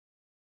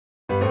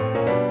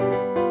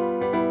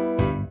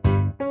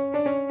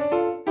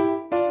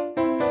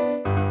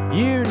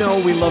know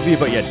we love you,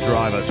 but you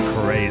drive us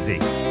crazy.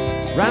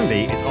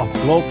 Randy is off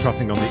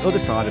globetrotting on the other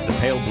side of the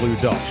pale blue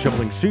dock,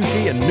 shoveling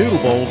sushi and noodle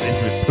bowls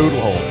into his poodle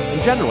hole, and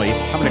generally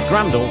having a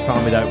grand old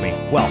time without me.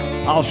 Well,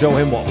 I'll show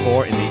him what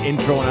for in the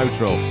intro and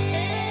outro.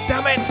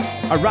 Damn it!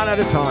 I ran out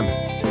of time.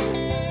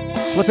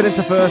 Slip it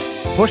into first,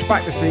 push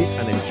back the seats,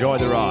 and enjoy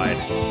the ride.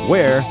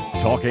 We're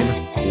talking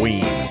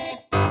Queen.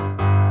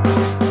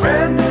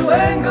 Brand new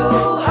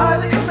angle,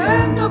 highly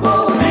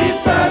commendable.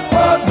 Seaside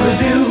Pod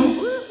Review.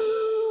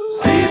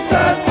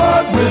 Seaside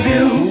Pod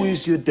Review. Who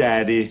is your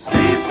daddy?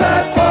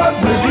 Seaside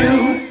Pod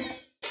Review.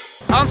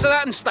 Answer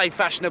that and stay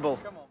fashionable.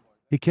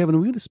 Hey, Kevin, are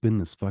we going to spin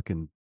this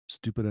fucking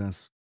stupid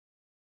ass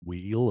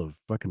wheel of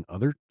fucking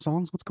other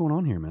songs? What's going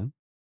on here, man?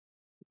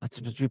 That's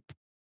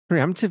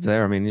preemptive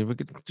there. I mean, we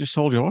could just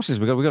hold your horses.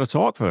 We got to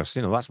talk first.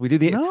 You know, we do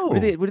the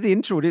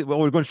intro.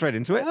 We're going straight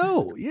into it.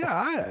 Oh, yeah.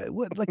 I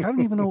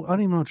don't even know. I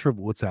don't even know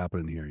what's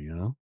happening here. You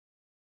know.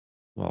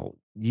 Well,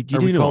 you do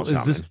know what's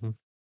happening.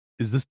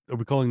 Are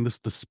we calling this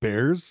the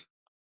spares?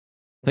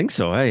 I think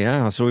so. Hey,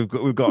 yeah. So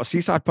we've got a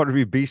C-side pod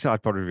review,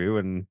 B-side pod review,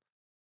 and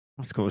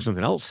I have to come up with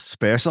something else.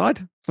 Spare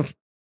side,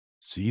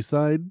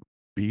 C-side,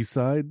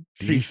 B-side,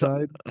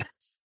 D-side.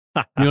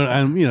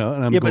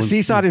 But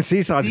C-side and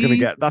C-side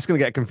is gonna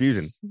get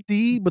confusing.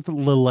 C, but the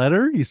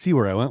letter, you see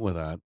where I went with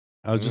that.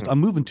 I'm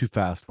moving too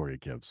fast for you,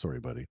 Kev.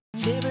 Sorry, buddy.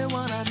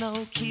 Everyone I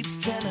know keeps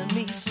telling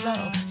me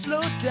slow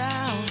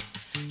down.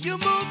 You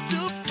move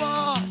too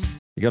fast.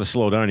 You got to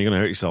slow down. You're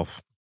gonna hurt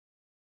yourself.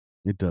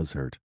 It does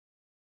hurt.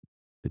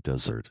 It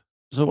does hurt.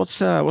 So what's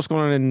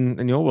going on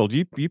in your world?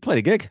 You played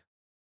a gig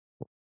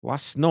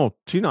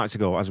 2 nights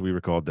ago as we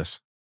record this.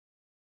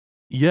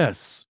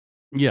 Yes.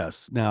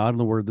 Now I don't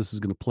know where this is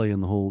going to play in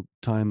the whole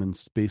time and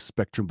space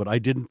spectrum, but I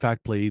did in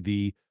fact play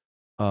the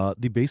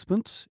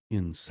Basement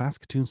in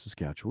Saskatoon,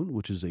 Saskatchewan,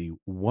 which is a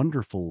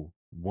wonderful,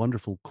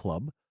 wonderful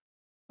club.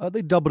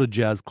 They dub it a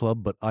jazz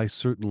club, but I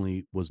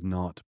certainly was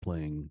not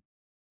playing.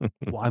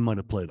 Well, I might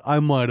have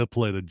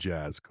played a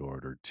jazz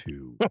chord or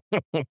two,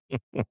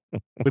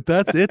 but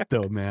that's it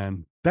though,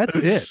 man. That's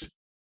it.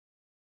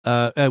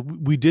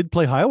 We did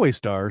play Highway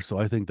Star, so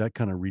I think that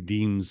kind of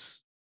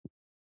redeems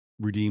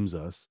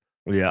us.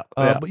 Yeah.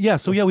 But yeah,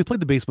 so yeah, we played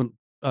the Basement.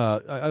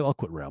 I'll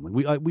quit rambling.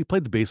 We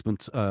played the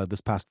Basement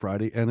this past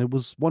Friday, and it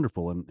was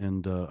wonderful,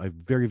 and I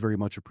very, very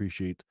much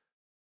appreciate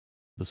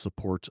the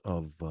support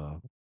of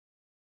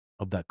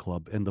that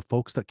club and the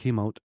folks that came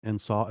out and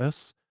saw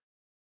us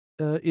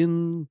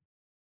in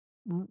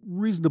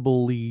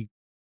reasonable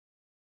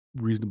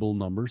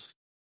numbers.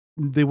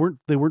 They weren't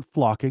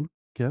flocking,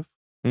 Kev.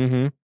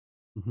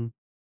 Mm-hmm.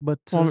 But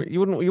you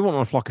wouldn't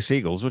want a flock of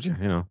seagulls, would you?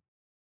 You know.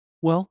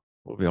 Well,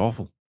 it would be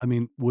awful. I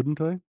mean, wouldn't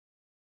I?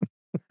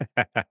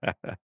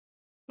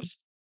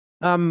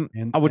 I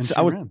would say,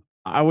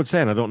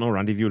 and I don't know,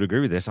 Randy, if you would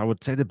agree with this, I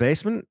would say the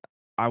Basement,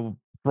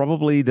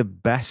 probably the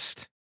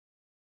best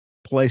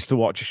place to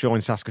watch a show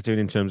in Saskatoon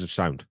in terms of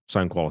sound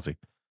quality.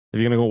 If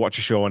you're going to go watch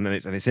a show and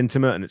it's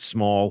intimate and it's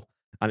small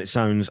and it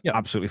sounds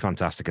absolutely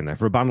fantastic in there,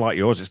 for a band like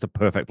yours, it's the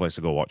perfect place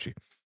to go watch you.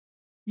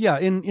 Yeah,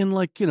 in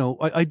like, you know,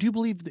 I do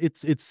believe it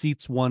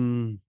seats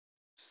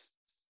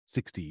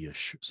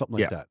 160-ish, something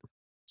like that.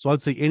 So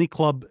I'd say any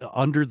club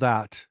under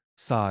that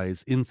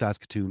size in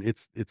Saskatoon,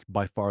 it's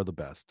by far the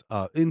best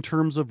in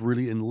terms of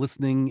really in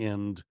listening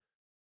and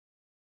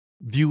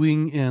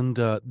viewing and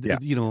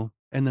you know,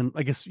 and then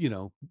I guess, you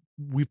know,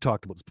 we've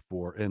talked about this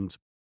before, and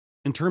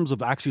in terms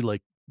of actually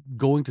like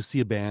going to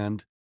see a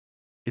band,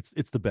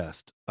 it's the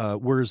best.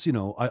 Whereas, you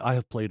know, I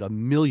have played a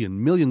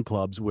million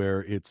clubs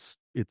where it's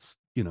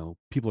you know,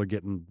 people are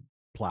getting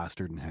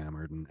plastered and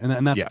hammered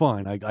and that's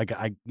fine. I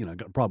you know,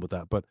 got a problem with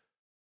that, but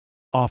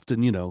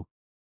often, you know,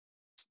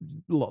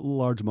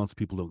 large amounts of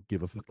people don't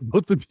give a fuck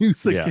about the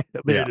music.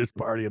 They're just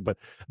partying, but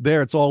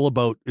there it's all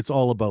about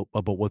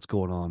what's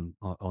going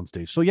on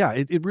stage. So yeah,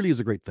 it really is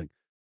a great thing.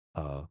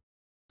 So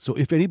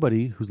if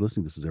anybody who's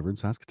listening to this is ever in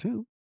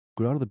Saskatoon,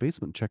 go out of the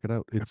Basement and check it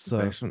out. It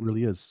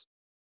really is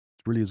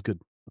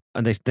good.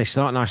 And they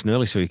start nice and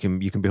early, so you can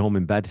be home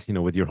in bed, you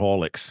know, with your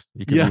Horlicks.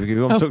 You can be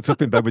tucked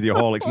up in bed with your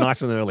Horlicks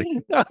nice and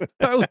early. I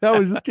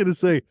was just gonna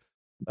say,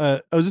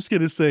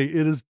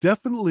 it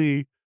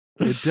definitely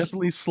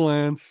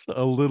slants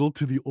a little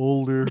to the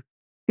older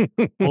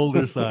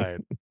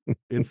side.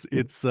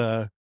 It's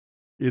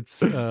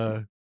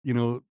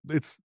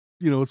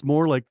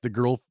more like the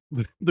girl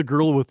with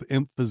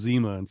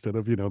emphysema instead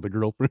of, you know, the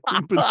girl from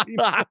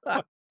emphysema.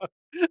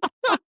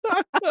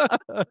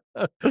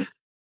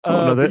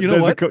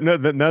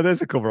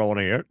 There's a cover I want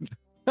to hear.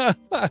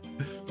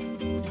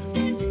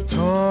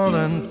 Tall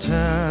and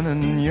tan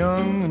and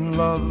young and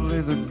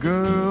lovely, the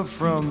girl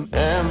from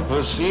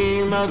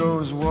emphysema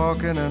goes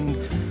walking, and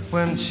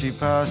when she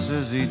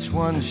passes, each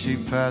one she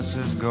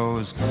passes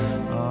goes.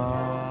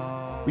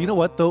 You know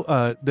what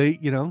though? They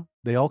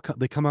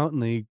come out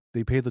and they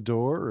pay the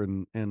door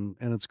and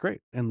it's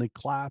great, and they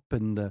clap,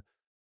 and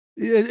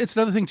it's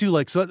another thing too.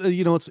 Like, so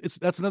you know,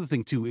 that's another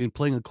thing too in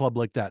playing a club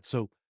like that.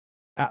 So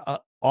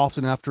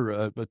often after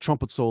a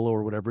trumpet solo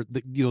or whatever,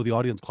 you know, the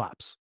audience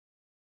claps.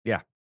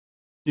 Yeah.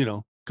 You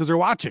know, because they're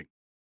watching.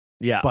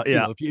 Yeah, But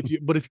yeah. if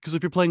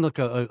you're playing like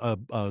a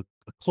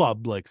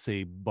club, like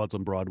say Buds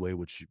on Broadway,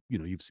 which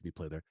you've seen me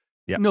play there,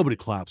 Yeah. nobody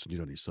claps when you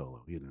do your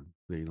solo.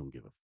 They don't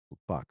give a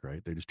fuck,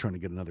 right? They're just trying to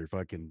get another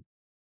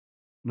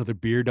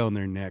beer down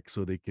their neck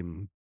so they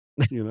can,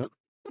 you know,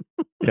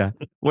 Yeah.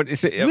 What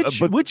is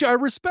it? which I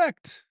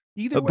respect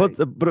either way.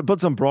 But at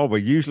Buds on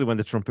Broadway, usually when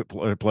the trumpet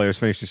players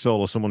finish the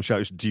solo, someone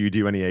shouts, "Do you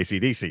do any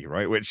AC/DC?"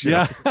 Right? Which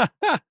Yeah,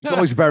 it's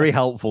always very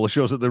helpful. It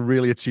shows that they're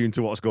really attuned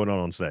to what's going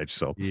on stage.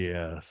 So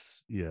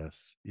yes.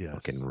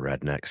 fucking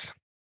rednecks.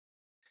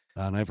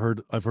 And I've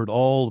heard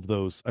all of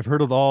those. I've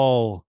heard it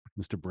all,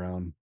 Mr.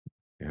 Brown.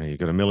 Yeah, you've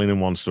got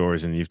 1,000,001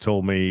 stories, and you've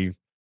told me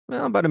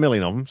about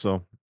 1,000,000 of them.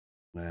 So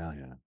Well,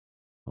 yeah.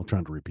 I'm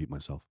trying to repeat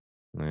myself.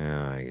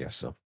 yeah, I guess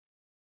so.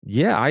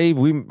 Yeah,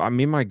 me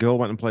and my girl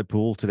went and played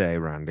pool today,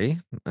 Randy.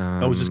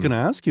 I was just going to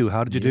ask you,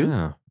 how did you do?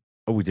 Yeah.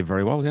 Oh, we did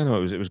very well. Yeah,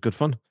 no, it was good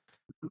fun.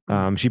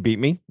 She beat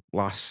me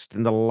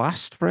in the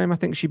last frame. I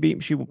think she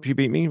beat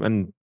me,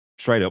 and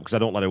straight up, because I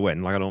don't let her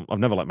win. Like I've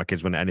never let my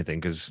kids win at anything,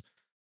 because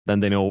then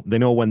they know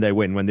when they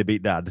win, when they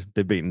beat dad,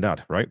 they've beaten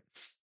dad, right?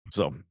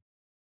 So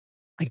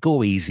I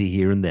go easy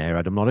here and there.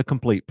 I'm not a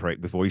complete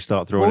prick before you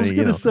start throwing. I was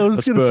going to say. I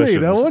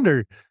aspersions.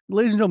 wonder,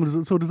 ladies and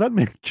gentlemen. So does that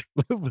make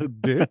him a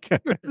dick?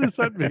 Or does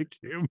that make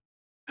him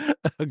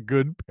a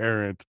good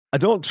parent? I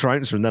don't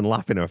trounce her and then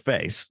laugh in her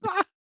face.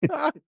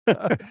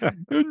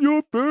 In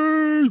your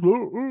face.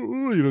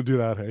 You don't do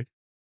that, hey?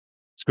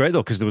 It's great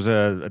though, because there was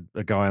a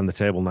guy on the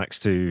table next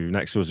to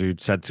us who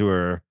said to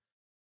her,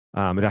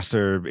 I'd asked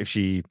her if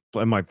she,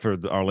 for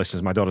our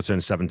listeners, my daughter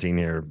turned 17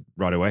 here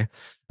right away,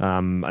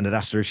 and I'd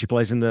asked her if she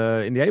plays in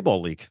the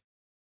 8-ball league,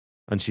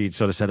 and she'd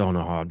sort of said, "Oh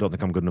no, I don't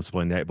think I'm good enough to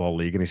play in the 8-ball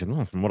league." And he said,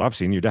 "Well, from what I've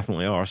seen, you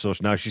definitely are." So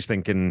now she's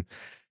thinking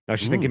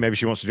maybe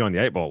she wants to join the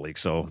 8-ball league.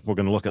 So we're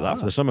going to look at that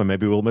for the summer.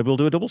 Maybe we'll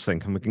do a doubles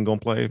thing, and we can go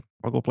and play.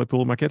 I'll go play pool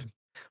with my kid,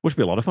 which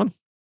would be a lot of fun.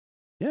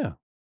 Yeah,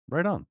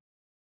 right on.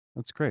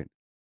 That's great.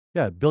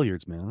 Yeah,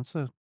 billiards, man.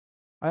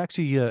 I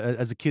actually,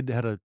 as a kid,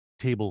 had a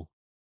table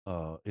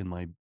in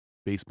my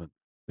basement.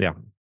 Yeah.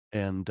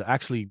 And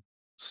actually,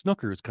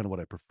 snooker is kind of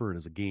what I preferred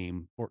as a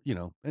game, or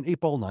an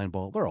 8-ball,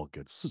 9-ball. They're all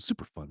good,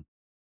 super fun.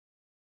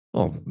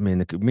 Oh, me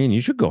and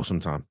you should go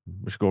sometime.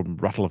 We should go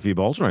rattle a few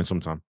balls around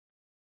sometime.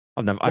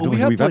 I don't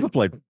think we've ever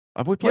played.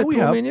 Have we played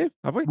pool, me and you?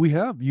 Have we? We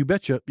have. You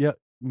betcha. Yeah,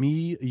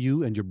 me,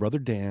 you, and your brother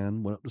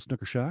Dan went up to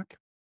Snooker Shack.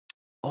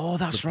 Oh,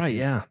 that's right.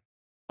 Yeah.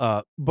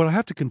 But I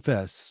have to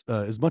confess,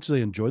 as much as I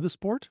enjoy the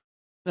sport,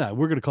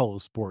 we're going to call it a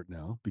sport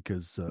now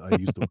because I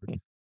use the word.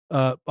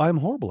 I'm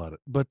horrible at it,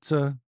 but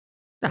who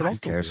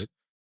cares?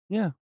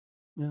 Yeah.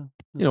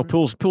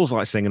 Pool's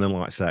like singing and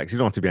like sex. You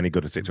don't have to be any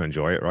good at it to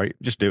enjoy it, right?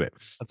 Just do it.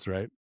 That's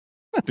right.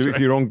 Do it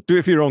for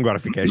your own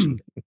gratification.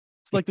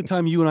 It's like the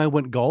time you and I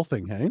went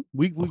golfing, hey?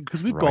 We've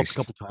golfed a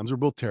couple times. We're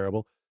both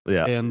terrible.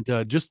 Yeah. And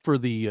just for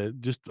the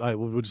I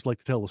would just like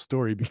to tell the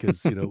story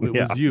because it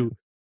was you.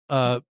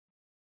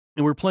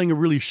 And we're playing a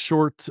really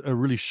short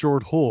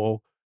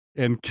hole,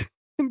 and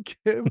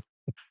and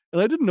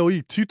I didn't know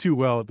you too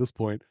well at this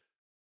point.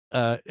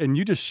 And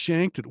you just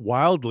shanked it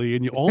wildly,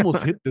 and you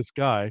almost hit this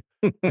guy.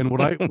 And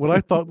what I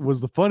thought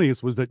was the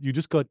funniest was that you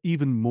just got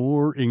even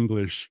more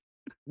English.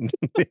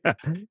 Yeah.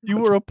 You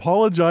were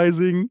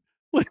apologizing.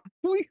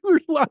 We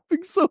were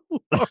laughing so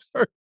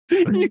hard.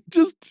 You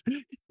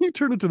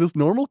turned into this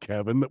normal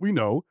Kevin that we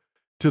know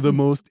to the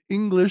most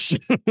English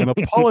and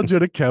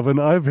apologetic Kevin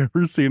I've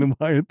ever seen in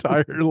my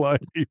entire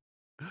life.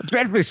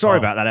 Dreadfully sorry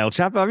about that, El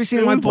Chap. Have you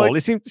seen my ball?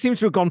 It seems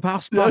to have gone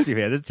past you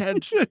here.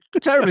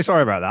 Terribly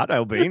sorry about that,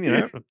 El Bean.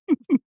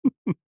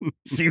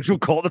 Seems to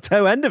have caught the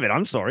toe end of it.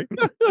 I'm sorry.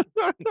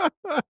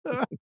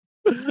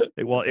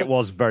 It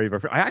was very,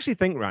 very. I actually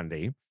think,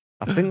 Randy,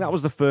 that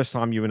was the first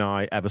time you and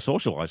I ever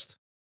socialized.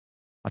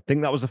 I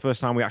think that was the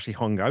first time we actually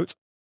hung out.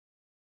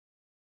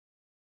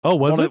 Oh,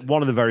 was it?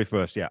 One of the very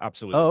first, yeah,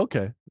 absolutely. Oh,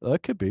 okay.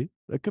 That could be.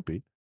 That could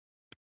be.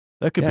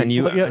 That's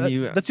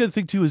the other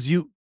thing too, is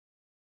you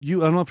I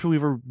don't know if we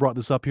ever brought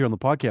this up here on the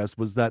podcast,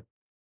 was that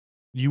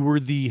you were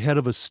the head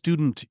of a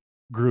student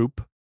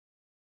group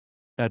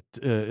at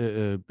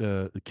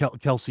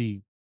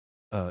Kelsey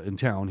in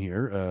town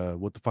here.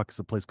 What the fuck is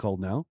the place called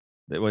now?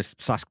 It was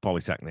Sask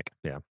Polytechnic.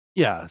 Yeah.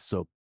 Yeah.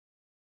 So,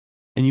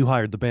 and you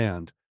hired the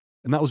band,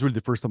 and that was really the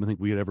first time I think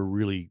we had ever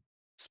really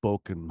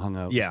spoke and hung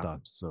out and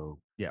stuff. So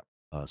yeah.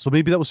 So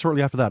maybe that was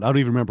shortly after that. I don't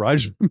even remember. I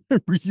just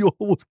remember you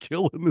almost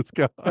killing this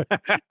guy,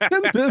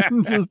 and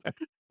then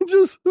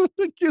just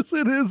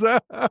kissing his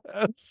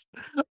ass.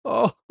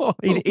 Oh,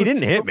 he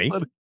didn't hit me.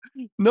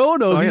 No,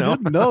 he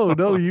didn't.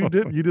 No, you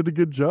did. You did a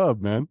good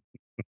job, man.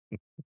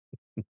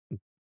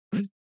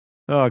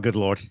 Oh, good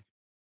Lord.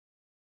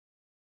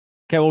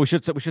 Okay, well, we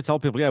should tell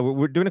people. Yeah,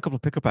 we're doing a couple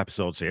of pickup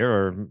episodes here,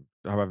 or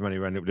however many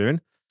we end up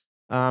doing.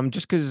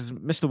 Just because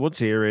Mr. Woods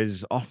here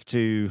is off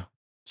to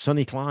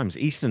sunny climes,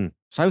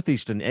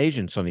 southeastern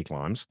Asian sunny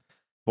climes,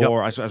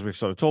 or as we've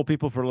sort of told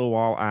people for a little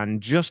while, and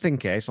just in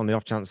case, on the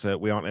off chance that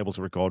we aren't able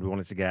to record, we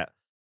wanted to get a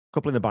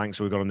couple in the bank,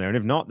 so we got them there, and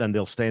if not, then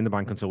they'll stay in the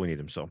bank until we need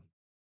them. So,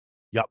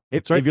 yep.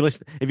 If you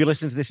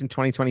listen to this in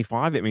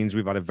 2025, it means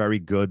we've had a very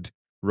good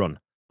run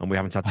and we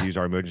haven't had to use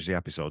our emergency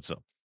episode.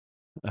 So,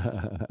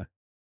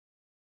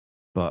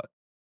 but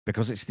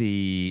because it's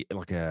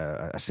like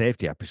a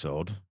safety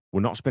episode,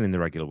 we're not spinning the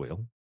regular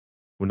wheel.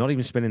 We're not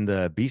even spinning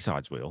the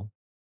B-sides wheel.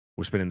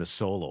 We're spinning the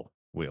solo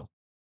wheel.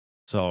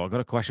 So I've got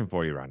a question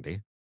for you,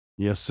 Randy.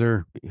 Yes,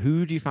 sir.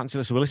 Who do you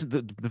fancy? So, listen,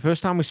 the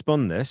first time we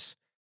spun this,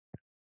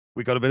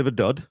 we got a bit of a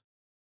dud.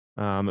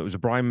 It was a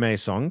Brian May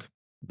song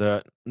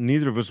that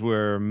neither of us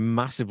were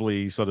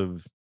massively sort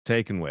of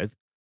taken with,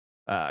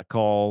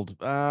 called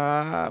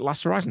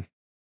Last Horizon.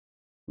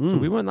 So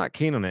we weren't that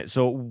keen on it.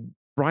 So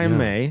Brian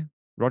May,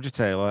 Roger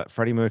Taylor,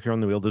 Freddie Mercury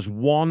on the wheel. There's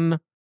one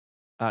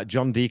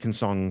John Deacon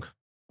song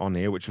on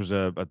here, which was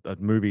a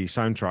movie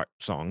soundtrack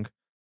song.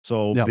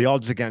 So the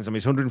odds against, I mean,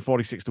 it's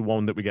 146 to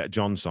 1 that we get a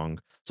John song.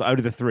 So out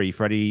of the three,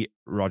 Freddie,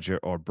 Roger,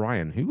 or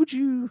Brian, who would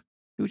you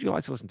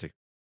like to listen to?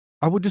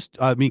 I would just,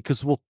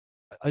 because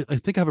I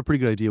think I have a pretty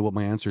good idea what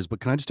my answer is,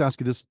 but can I just ask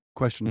you this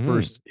question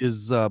first?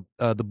 Is the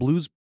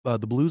Blues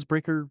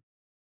Breaker,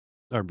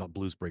 or not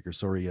Blues Breaker,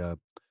 sorry,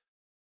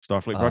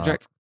 Starfleet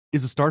Project?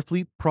 Is the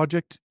Starfleet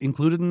Project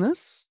included in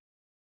this?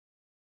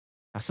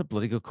 That's a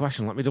bloody good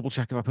question. Let me double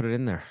check if I put it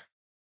in there.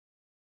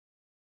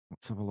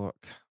 Let's have a look.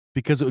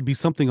 Because it would be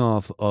something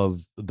off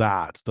of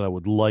that I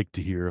would like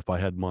to hear if I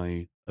had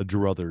my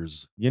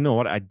druthers. You know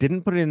what? I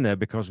didn't put it in there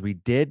because we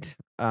did.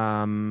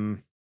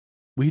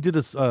 We did a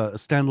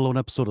standalone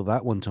episode of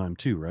that one time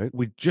too, right?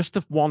 We just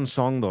have one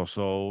song though,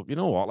 so you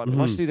know what?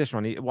 Let's do this,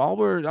 Ronnie.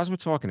 As we're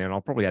talking here, and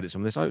I'll probably edit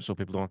some of this out so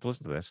people don't have to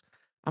listen to this.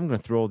 I'm going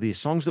to throw the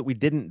songs that we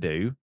didn't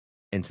do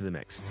into the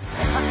mix.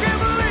 I can't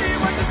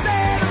believe what you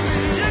said.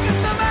 You get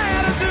some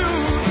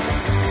attitude.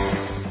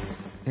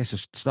 Okay, so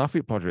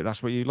Starfleet Project.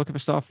 That's what you're looking for.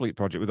 Starfleet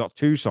Project. We've got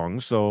 2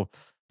 songs, so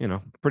you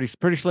know,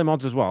 pretty slim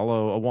odds as well.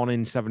 A 1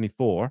 in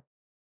 74.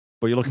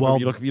 But you're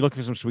looking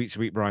for some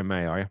sweet Brian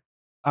May, are you?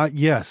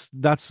 Yes,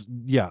 that's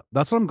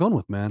what I'm going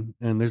with, man.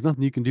 And there's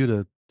nothing you can do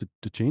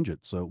to change it.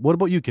 So, what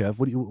about you, Kev?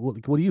 What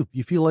do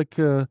you feel like?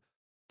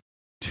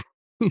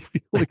 You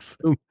feel like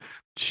some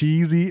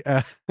cheesy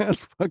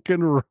ass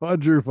fucking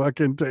Roger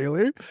fucking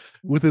Taylor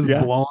with his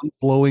blonde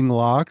flowing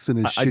locks and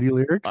his shitty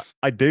lyrics.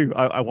 I do.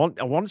 I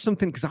want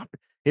something, because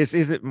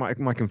is it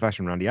my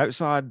confession, Randy?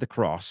 Outside the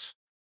Cross,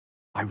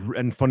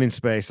 and Fun in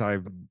Space, I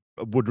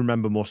would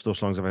remember most of those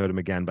songs if I heard them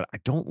again, but I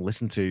don't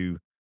listen to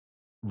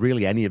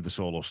really any of the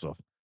solo stuff.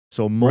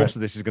 So most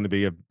of this is going to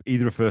be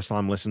either a first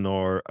time listen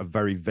or a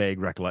very vague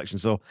recollection.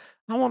 So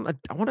I want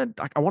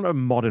a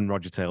modern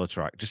Roger Taylor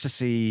track just to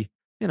see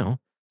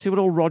what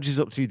old Roger's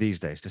up to these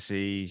days, to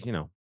see,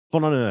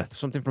 Fun on Earth,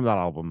 something from that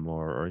album,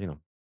 or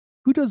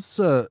Who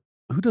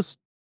does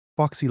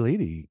Foxy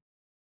Lady?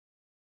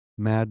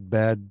 Mad,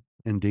 Bad,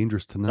 and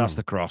Dangerous to Know. That's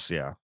the Cross,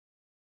 yeah.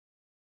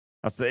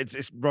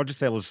 It's Roger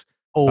Taylor's.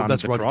 Oh,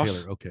 that's Roger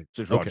Cross. Taylor. Okay.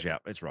 So it's Roger, yeah,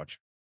 it's Roger.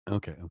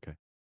 Okay.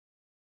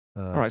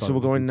 All right, so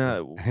we're going.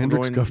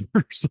 Hendrix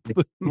covers.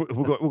 We're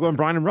going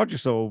Brian and Roger.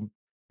 So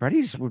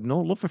Freddie's with no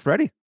love for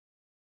Freddie.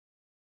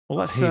 Well,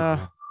 let's.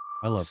 I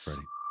love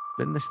Freddie.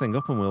 Spin this thing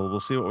up, and we'll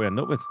see what we end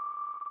up with.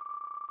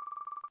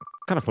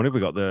 Kind of funny. We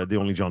got the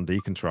only John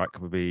Deacon track.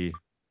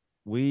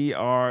 We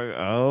are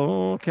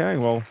okay.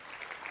 Well,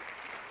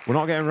 we're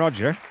not getting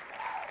Roger.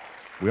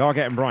 We are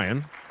getting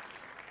Brian.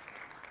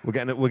 We're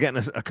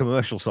getting a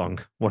commercial song.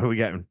 What are we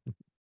getting?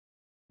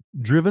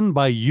 Driven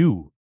by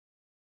You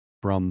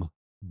from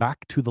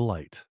Back to the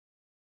Light.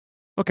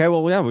 Okay,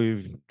 well, yeah,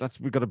 we've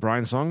got a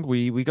Brian song.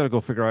 We got to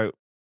go figure out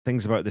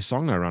things about this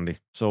song now, Randy.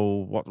 So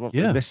what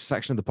in this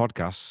section of the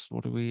podcast,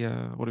 what do we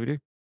do?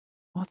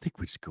 Well, I think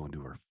we just go and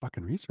do our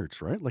fucking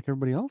research, right? Like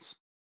everybody else.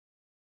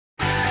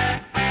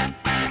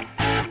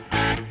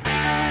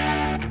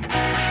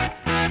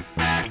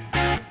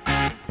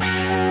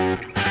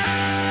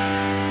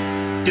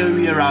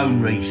 Do your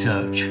own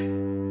research.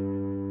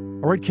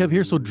 All right, Kev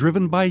here. So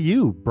Driven by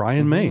You,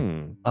 Brian May,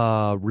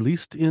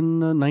 released in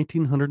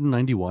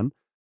 1991,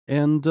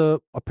 and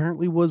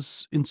apparently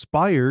was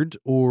inspired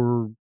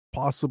or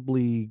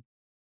possibly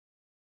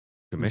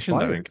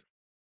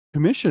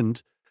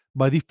commissioned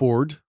by the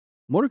Ford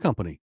Motor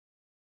Company.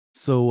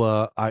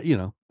 So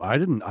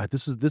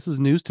this is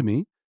news to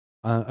me.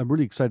 I'm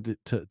really excited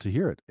to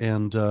hear it,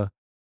 and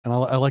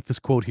I like this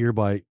quote here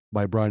by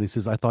Brian. He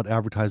says, "I thought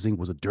advertising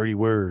was a dirty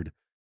word,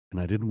 and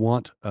I didn't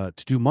want to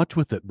do much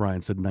with it,"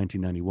 Brian said in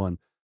 1991.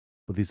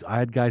 But these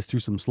ad guys threw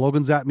some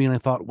slogans at me, and I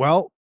thought,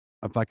 well,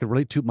 if I could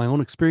relate to my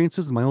own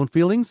experiences and my own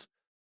feelings,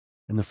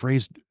 and the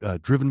phrase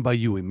 "driven by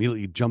you"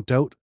 immediately jumped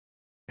out,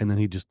 and then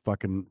he just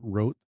fucking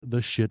wrote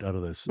the shit out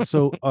of this.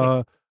 So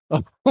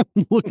I'm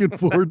looking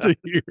forward to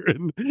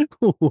hearing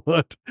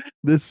what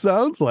this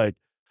sounds like.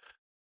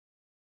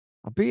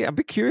 I'd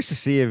be curious to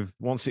see if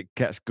once it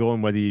gets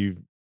going whether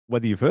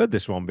you've heard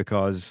this one,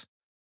 because,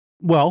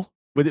 well,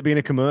 with it being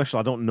a commercial,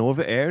 I don't know if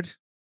it aired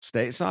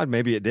stateside.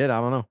 Maybe it did. I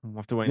don't know. We'll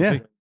have to wait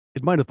and see.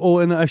 It might have. Oh,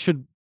 and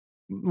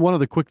one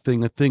other quick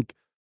thing, I think,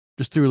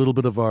 just through a little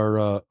bit of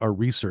our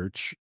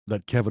research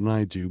that Kevin and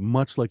I do,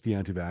 much like the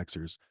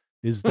anti-vaxxers,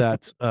 is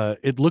that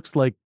it looks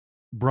like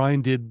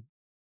Brian did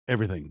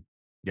everything.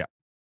 Yeah.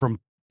 From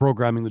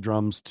programming the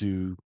drums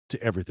to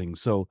everything.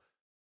 So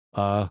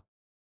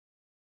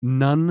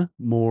None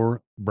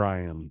more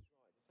Brian.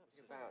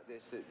 About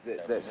this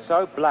that's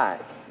so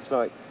black. It's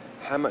like,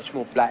 how much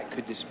more black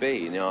could this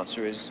be? And the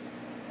answer is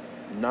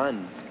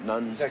none.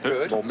 None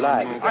more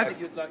black. I think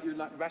you're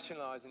like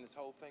rationalising this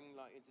whole thing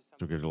like into something.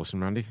 Do we give it a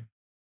listen, Randy?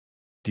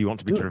 Do you want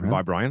to be driven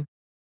by Brian?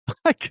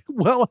 I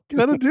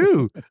gotta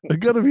do. I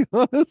gotta be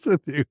honest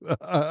with you.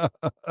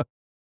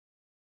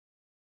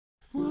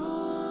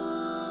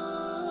 Whoa,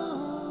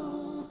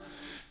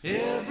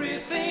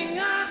 everything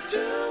I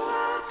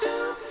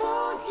do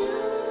for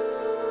you.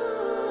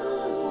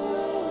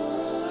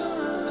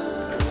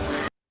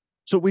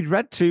 So we'd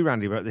read too,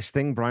 Randy, about this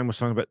thing Brian was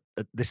talking about,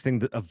 this thing,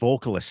 that a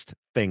vocalist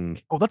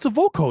thing. Oh, that's a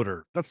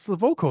vocoder. That's the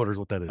vocoder is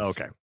what that is.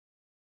 Okay.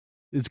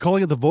 It's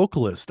calling it the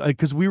vocalist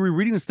because we were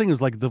reading this thing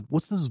is like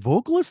what's this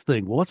vocalist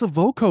thing? Well, that's a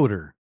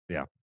vocoder.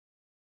 Yeah.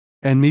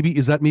 And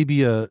is that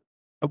a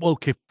well,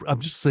 okay, I'm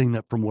just saying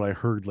that from what I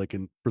heard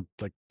for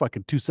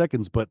fucking 2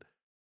 seconds, but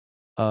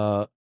it's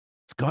a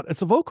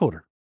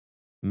vocoder.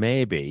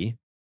 Maybe.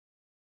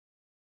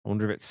 I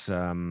wonder if it's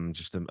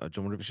just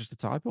a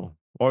typo,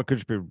 or it could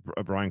just be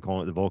Brian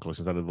calling it the vocalist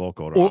instead of the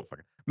vocoder.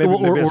 Maybe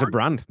it's a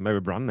brand. Maybe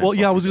a brand name. Well,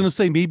 yeah, I was going to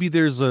say maybe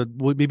there's a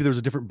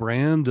different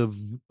brand of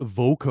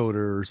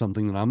vocoder or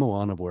something that I'm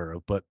unaware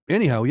of. But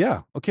anyhow,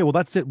 yeah, okay. Well,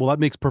 that's it. Well, that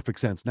makes perfect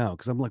sense now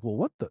because I'm like, well,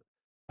 what the?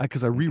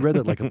 Because I reread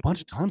it like a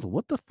bunch of times.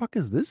 What the fuck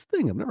is this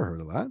thing? I've never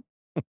heard of that.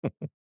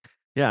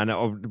 Yeah,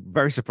 no,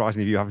 very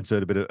surprising if you haven't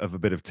heard a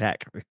bit of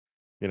tech.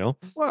 You know.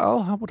 Well,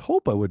 I would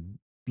hope I would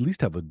at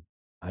least have an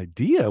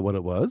idea what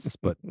it was,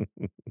 but.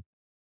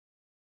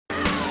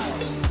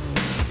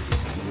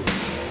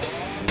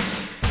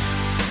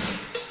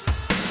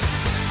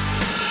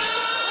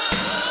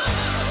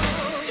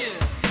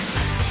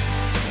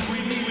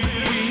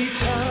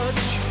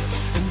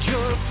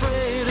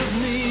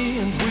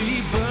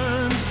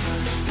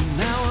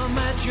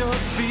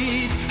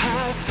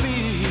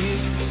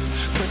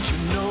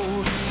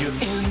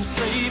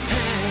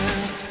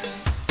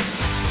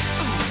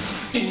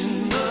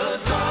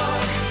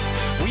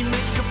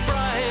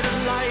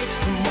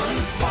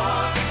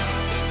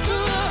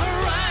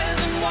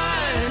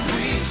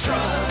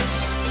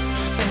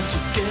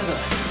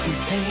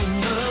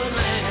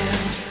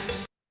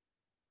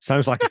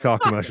 Sounds like a car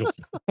commercial.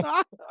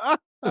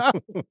 I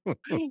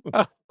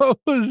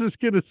was just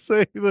gonna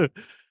say the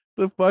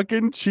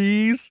fucking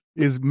cheese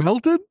is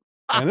melted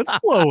and it's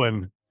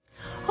flowing.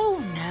 Oh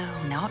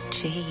no, not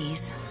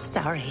cheese.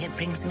 Sorry, it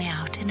brings me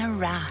out in a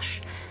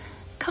rash.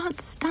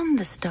 Can't stand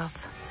the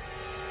stuff.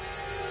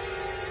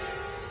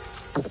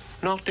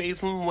 Not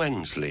even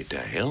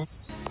Wensleydale.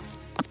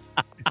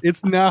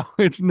 It's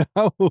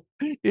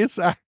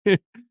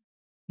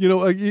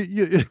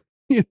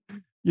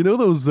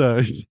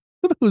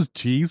those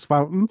cheese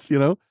fountains,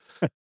 I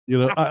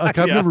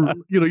Yeah. never,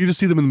 you just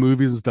see them in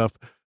movies and stuff.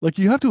 Like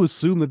you have to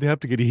assume that they have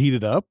to get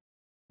heated up,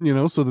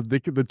 so that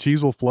the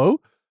cheese will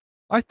flow.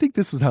 I think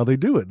this is how they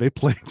do it. They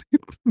play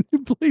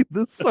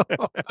this song.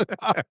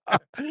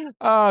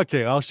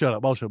 Okay, I'll shut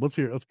up. Let's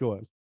hear it. Let's go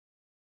on.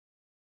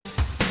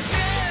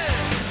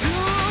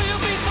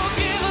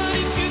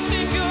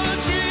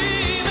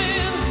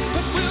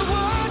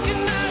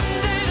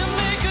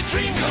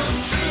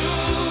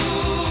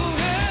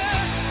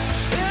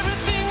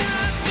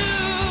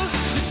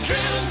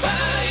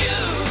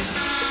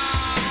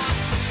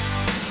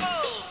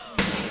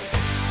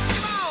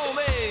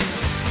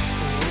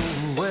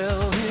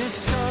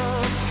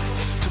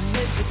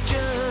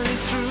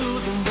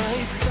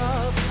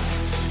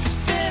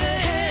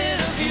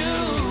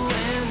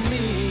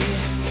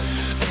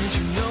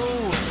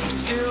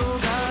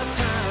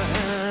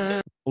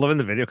 Loving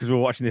the video because we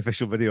were watching the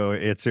official video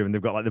here too, and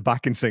they've got like the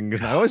backing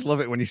singers. And I always love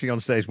it when you see on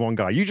stage one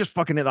guy, you just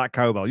fucking hit that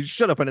cowbell. You just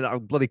shut up and hit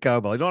that bloody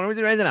cowbell. You don't want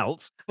to do anything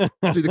else.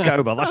 Just do the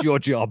cowbell. That's your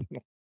job.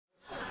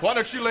 Why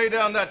don't you lay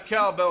down that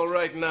cowbell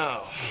right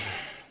now?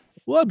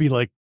 Well, it'd be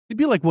like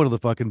one of the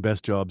fucking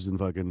best jobs in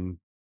fucking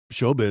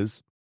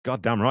showbiz.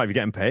 God damn right. If you're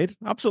getting paid,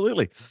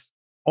 absolutely.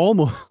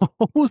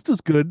 Almost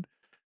as good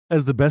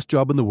as the best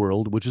job in the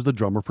world, which is the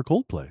drummer for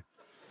Coldplay.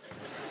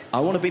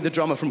 I want to be the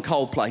drummer from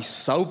Coldplay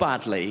so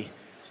badly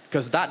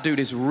because that dude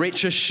is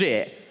rich as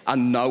shit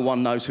and no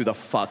one knows who the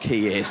fuck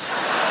he is.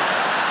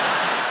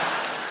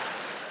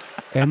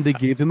 And they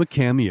gave him a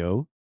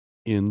cameo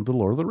in The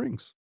Lord of the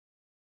Rings.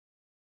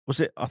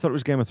 Was it? I thought it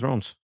was Game of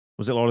Thrones.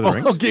 Was it Lord of the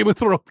Rings? Oh, Game of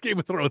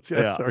Thrones.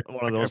 Yeah, sorry.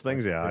 One of those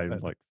things. Yeah, I'm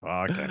like,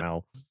 fucking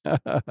hell.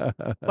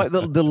 Like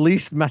the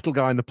least metal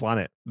guy on the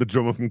planet, the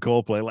drummer from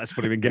Coldplay. Let's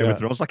put him in Game of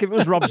Thrones. Like if it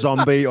was Rob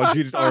Zombie or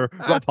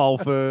Rob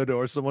Halford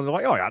or someone,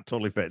 like, oh yeah, that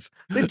totally fits.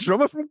 The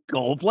drummer from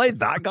Coldplay,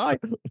 that guy.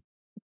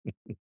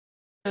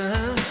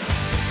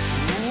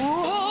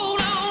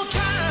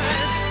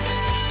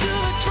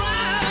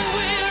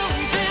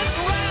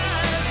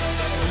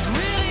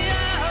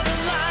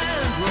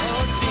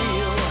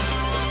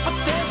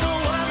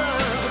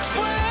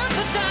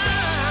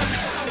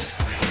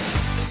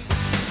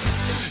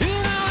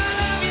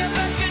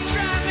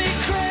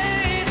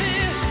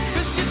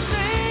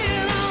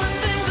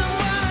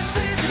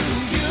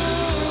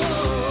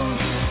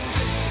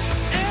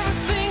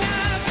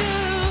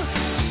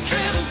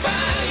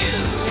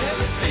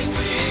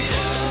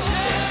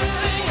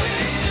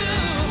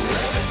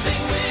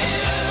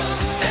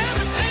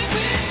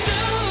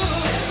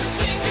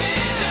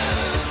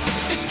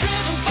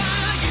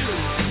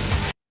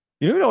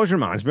 You know, it always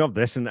reminds me of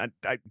this, and I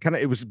kind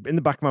of, it was in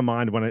the back of my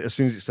mind when as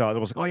soon as it started,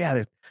 I was like, oh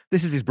yeah,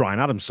 this is his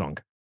Bryan Adams song.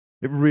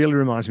 It really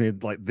reminds me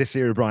of like this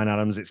era of Bryan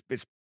Adams. It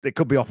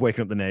could be off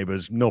Waking Up the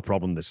Neighbors, no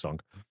problem. This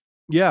song.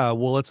 Yeah,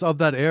 well, it's of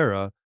that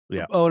era.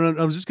 Yeah. Oh, and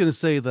I was just gonna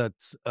say that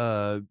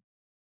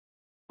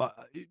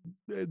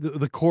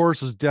the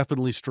chorus is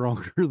definitely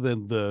stronger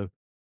than the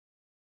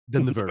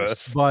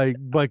verse by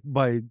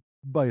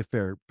a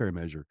fair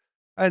measure,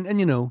 and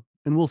you know,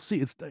 and we'll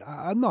see.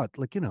 I'm not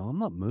like, you know, I'm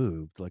not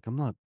moved. Like I'm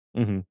not,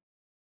 Mm-hmm.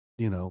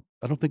 you know,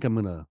 I don't think I'm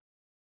gonna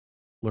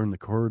learn the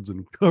chords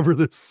and cover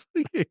this.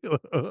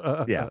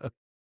 Yeah,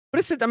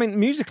 but I mean,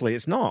 musically,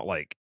 it's not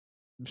like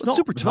it's not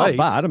super it's not tight.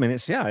 bad. I mean, it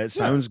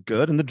sounds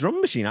good, and the drum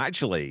machine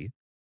actually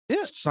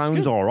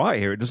sounds all right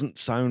here. It doesn't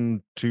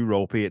sound too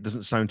ropey. It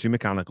doesn't sound too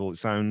mechanical. It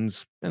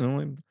sounds, you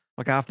know,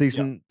 like a half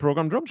decent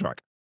program drum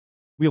track.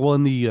 Yeah, well,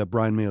 in the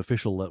Brian May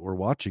official that we're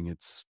watching,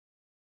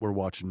 we're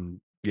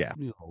watching you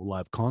know,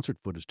 live concert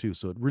footage too,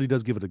 so it really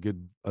does give it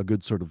a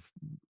good sort of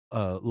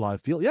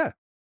live feel. Yeah.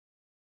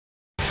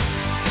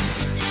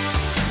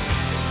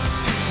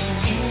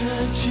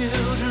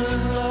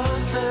 Children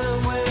lost their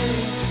way.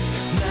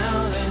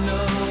 Now they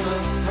know the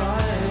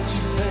price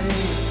you pay.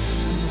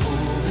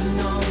 Holding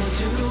on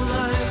to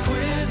life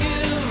with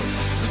you,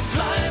 'cause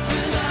life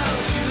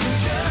without you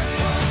just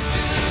won't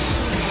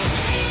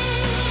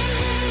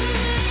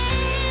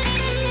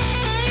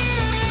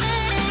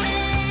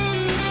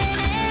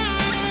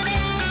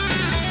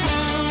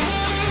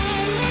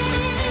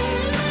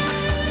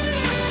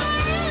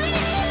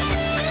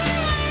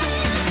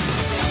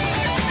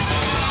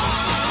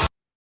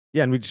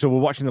Yeah, and so we're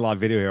watching the live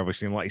video here,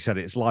 obviously, and like you said,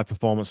 it's live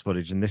performance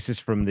footage, and this is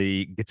from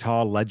the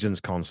Guitar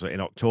Legends concert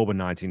in October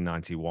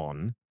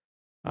 1991,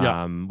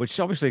 which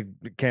obviously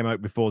came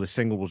out before the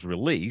single was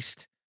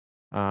released,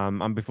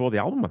 and before the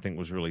album, I think,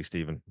 was released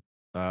even.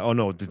 Oh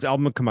no, the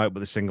album had come out, but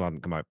the single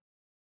hadn't come out.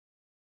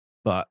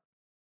 But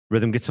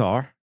rhythm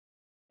guitar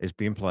is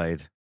being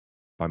played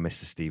by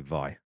Mr. Steve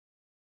Vai.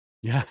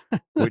 Yeah.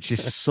 Which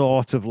is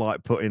sort of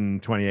like putting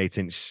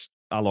 28-inch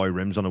alloy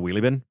rims on a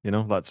wheelie bin. You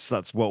know, that's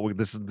what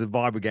this is the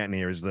vibe we're getting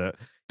here, is that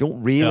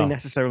don't really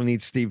necessarily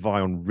need Steve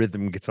Vai on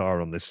rhythm guitar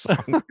on this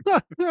song.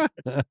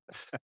 I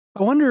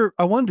wonder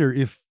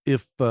if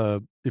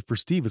for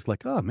Steve it's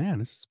like, oh man,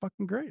 this is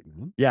fucking great,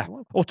 man. Yeah.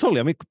 Oh, totally.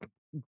 I mean,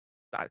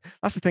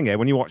 that's the thing here.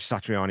 When you watch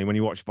Satriani, when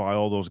you watch Vai,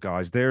 all those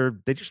guys, they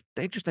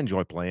just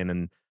enjoy playing,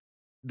 and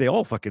they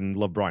all fucking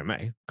love Brian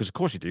May, because of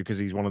course you do, because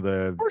he's one of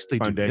the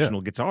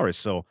foundational guitarists.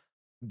 So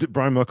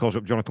Brian May calls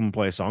up, do you want to come and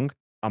play a song?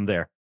 I'm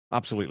there.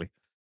 Absolutely.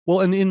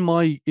 Well, and in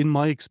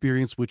my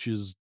experience, which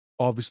is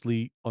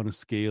obviously on a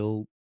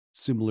scale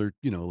similar,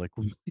 you know, like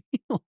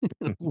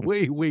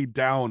way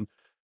down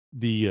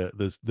the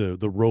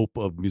rope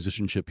of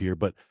musicianship here,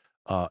 but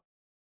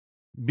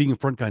being a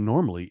front guy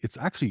normally, it's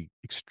actually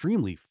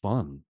extremely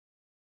fun.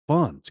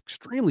 It's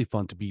extremely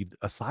fun to be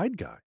a side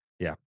guy.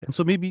 Yeah. And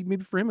so maybe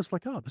for him it's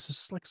like, oh, this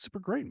is like super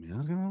great, man. I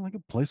was gonna like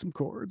play some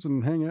chords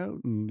and hang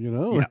out, and you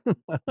know.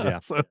 Yeah.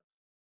 So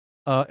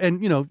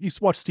and you know, you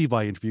watch Steve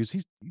Vai interviews,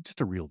 he's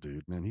just a real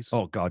dude, man. He's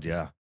oh god,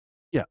 yeah.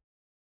 Yeah.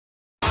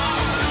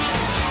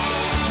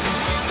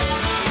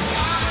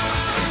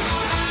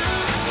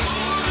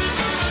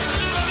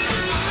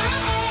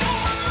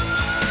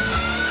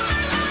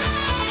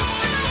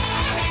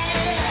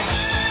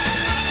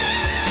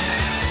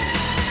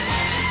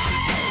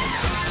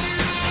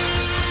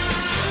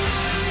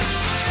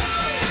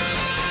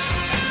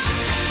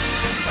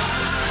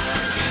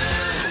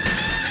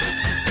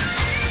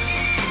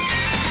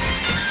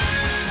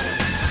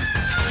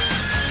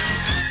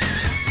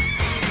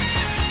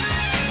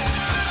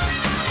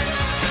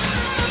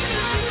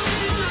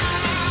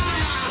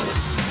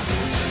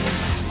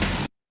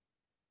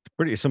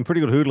 Some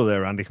pretty good hoodler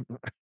there, Andy.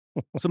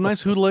 Some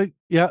nice hoodling.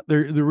 Yeah,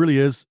 there really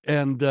is.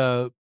 And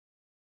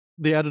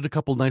they added a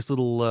couple nice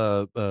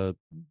little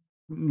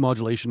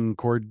modulation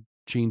chord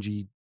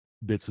changey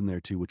bits in there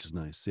too, which is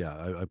nice. Yeah,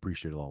 I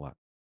appreciate all that.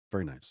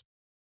 Very nice.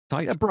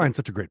 Tight. Yeah, Brian's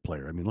such a great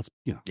player. I mean, let's,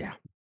 you know. Yeah.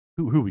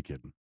 Who are we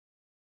kidding?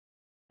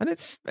 And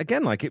it's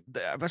again like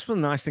that's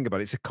one nice thing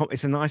about it.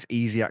 It's a nice,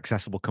 easy,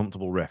 accessible,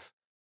 comfortable riff.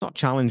 Not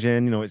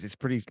challenging, you know. It's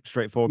pretty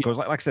straightforward. Because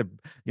like I said,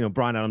 you know,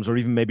 Bryan Adams, or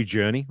even maybe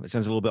Journey. It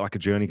sounds a little bit like a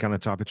Journey kind of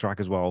type of track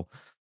as well.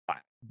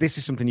 This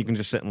is something you can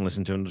just sit and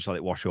listen to and just let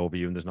it wash over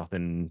you, and there's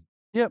nothing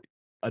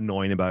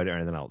annoying about it or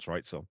anything else,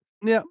 right? So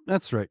yeah,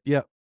 that's right.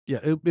 Yeah,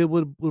 it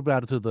would have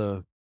added to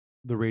the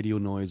radio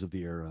noise of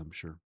the era, I'm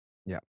sure.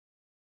 Yeah.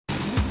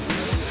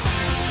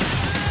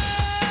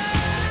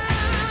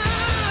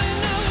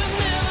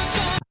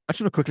 I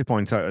should have quickly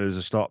point out there's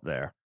a stop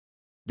there.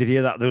 Did you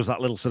hear that? There was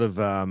that little sort of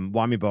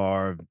whammy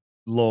bar,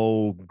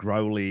 low,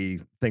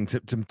 growly thing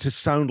to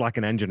sound like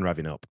an engine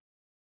revving up.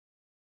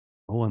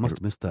 Oh, I must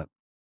have missed that.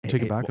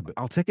 Take it back a bit.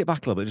 I'll take it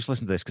back a little bit. Just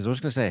listen to this, because I was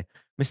going to say,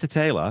 Mr.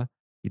 Taylor,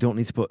 you don't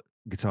need to put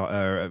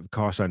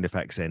car sound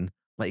effects in.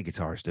 Let your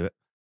guitarist do it.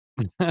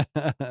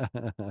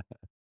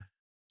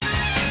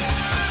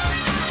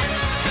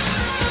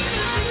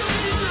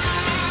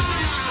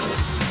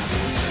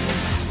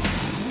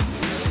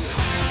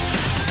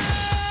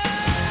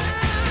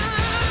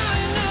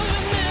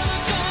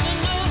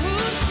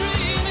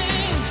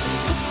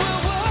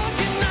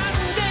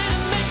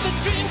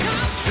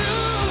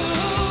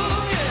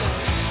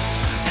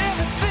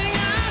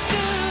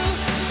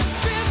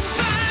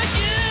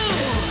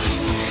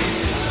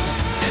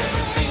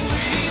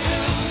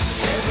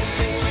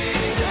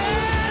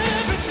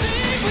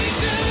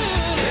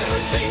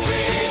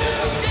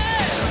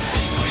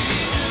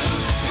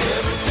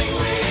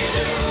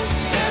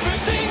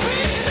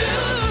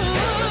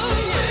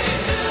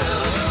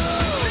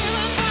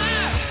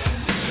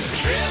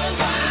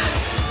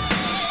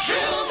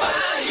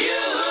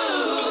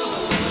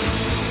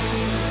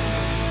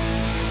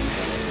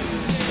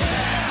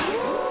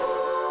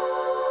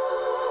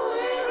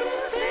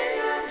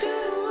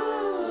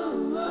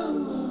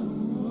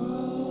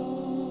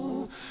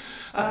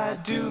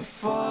 do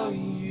for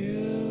you.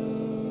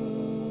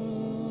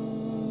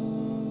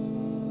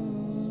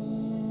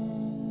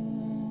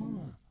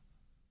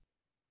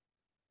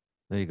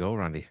 There you go,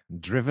 Randy.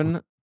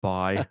 Driven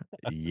by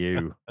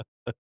You.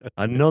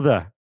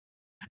 Another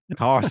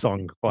car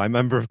song by a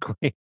member of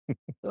Queen.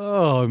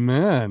 Oh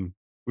man,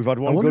 We've had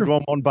I one wonder good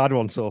one, one bad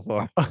one so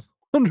far. I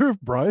wonder if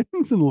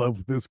Brian's in love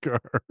with this car.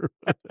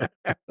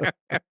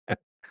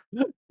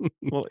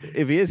 Well,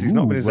 if he is, he's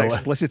not Ooh, been as well,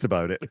 explicit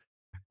about it.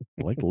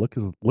 I like the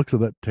looks of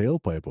that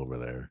tailpipe over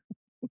there.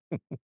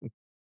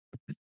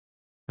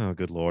 Oh,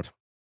 good lord.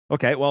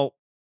 Okay, well,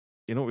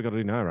 you know what we got to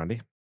do now, Randy?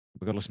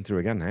 We've got to listen through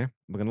again now.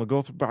 We're going to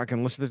go back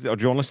and listen to or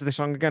do you want to listen to this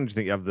song again? Do you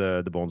think you have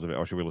the bones of it,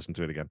 or should we listen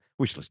to it again?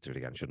 We should listen to it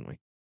again, shouldn't we?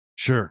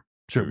 Sure.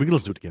 Sure. We can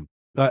listen to it again.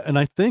 And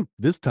I think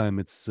this time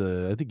it's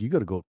I think you got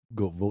to go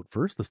vote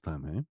first this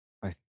time,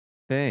 hey? I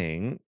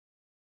think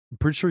I'm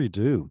pretty sure you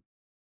do.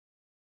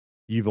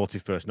 you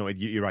voted first. No,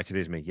 you're right. It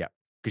is me. Yeah,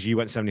 because you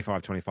went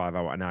 75-25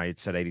 out, and I had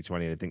said 80-20,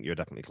 and I think you're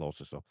definitely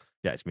closer. So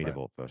yeah, it's me to Right.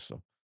 vote first.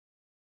 So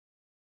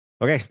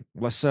okay,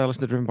 let's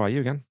listen to "Driven by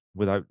You" again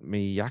without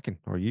me yakking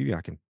or you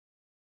yakking.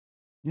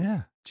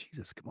 Yeah.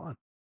 Jesus, come on.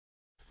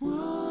 Whoa,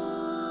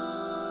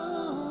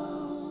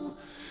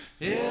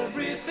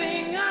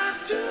 everything I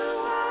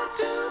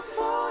do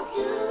for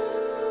you.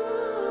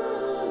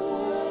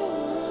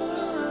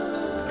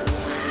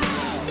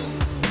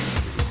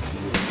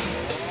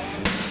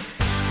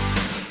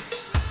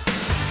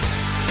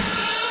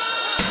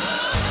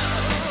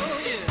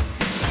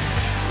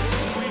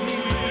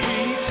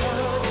 We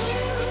touch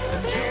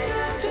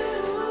everything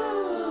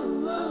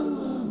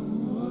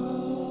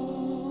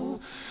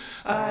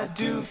I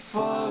do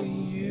for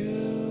you.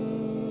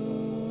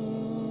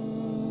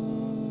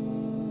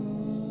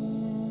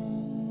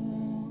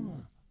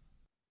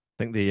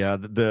 I think the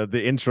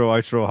intro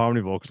outro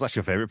harmony vocals, that's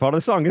your favorite part of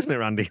the song, isn't it,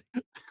 Randy?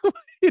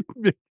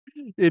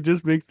 It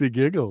just makes me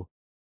giggle.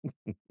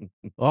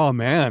 Oh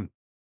man.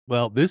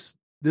 Well, this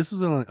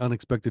is an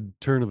unexpected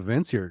turn of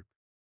events here,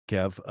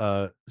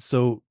 Kev.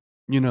 So,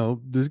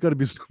 there's got to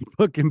be some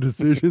fucking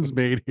decisions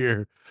made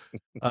here.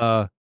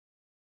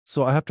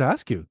 So I have to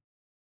ask you,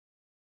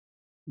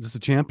 is this a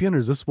champion or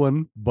is this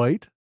one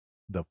bite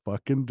the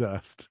fucking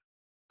dust?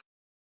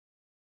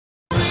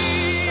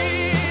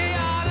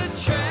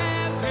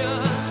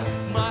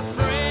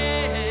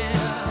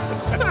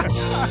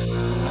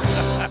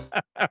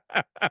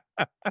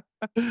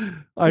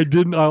 I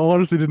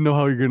honestly didn't know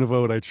how you're going to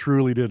vote. I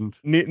truly didn't.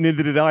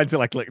 Neither did I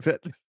until I clicked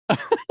it.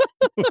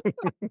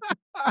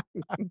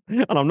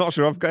 And I'm not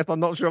sure I've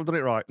done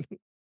it right.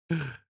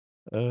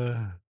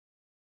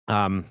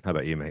 How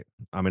about you, mate?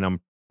 I mean,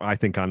 I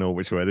think I know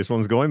which way this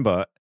one's going,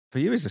 but for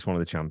you, is this one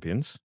of the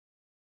champions?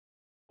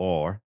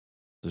 Or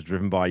does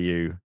Driven by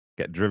You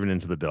get driven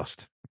into the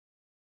dust?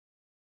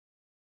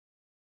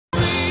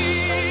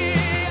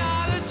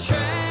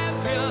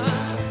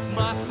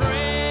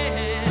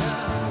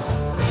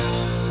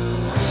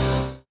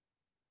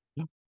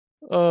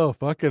 Oh,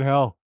 fucking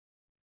hell.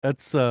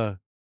 That's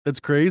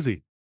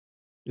crazy.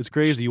 It's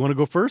crazy. You want to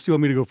go first? You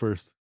want me to go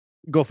first?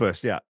 Go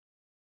first, yeah.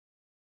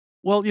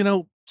 Well,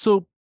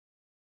 so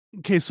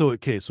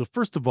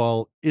first of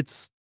all,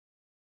 it's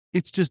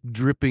just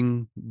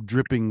dripping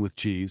with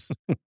cheese.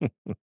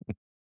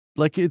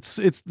 Like it's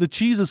the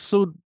cheese is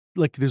so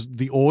like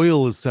the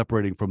oil is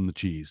separating from the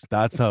cheese.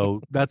 That's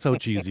how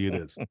cheesy it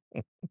is.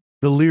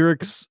 The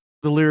lyrics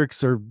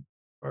are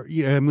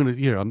yeah, I'm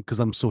gonna because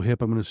I'm so hip,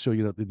 I'm gonna show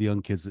you that the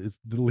young kids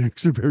the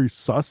lyrics are very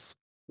sus.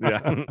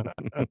 Yeah.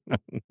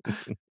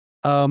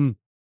 But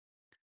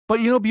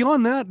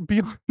beyond that,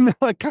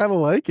 I kind of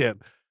like it.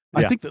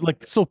 I think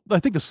that I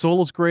think the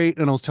solo's great,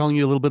 and I was telling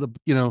you a little bit of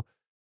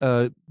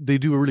they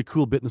do a really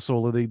cool bit in the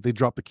solo. They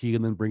drop the key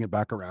and then bring it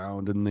back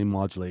around and they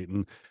modulate,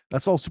 and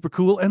that's all super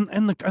cool.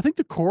 And I think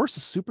the chorus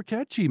is super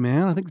catchy,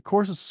 man. I think the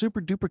chorus is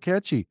super duper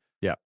catchy.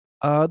 Yeah.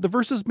 The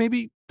verses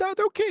maybe they're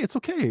okay. It's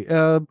okay.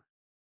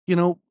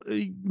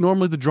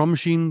 Normally the drum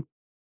machine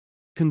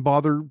can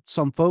bother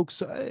some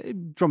folks.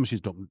 Drum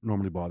machines don't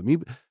normally bother me.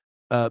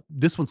 But,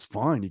 this one's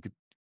fine. You could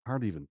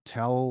hardly even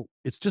tell.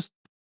 It's just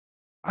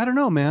I don't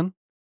know, man.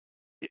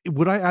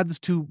 Would I add this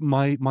to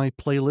my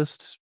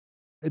playlist?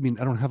 I mean,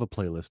 I don't have a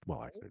playlist.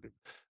 Well, actually, I do.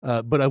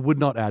 But I would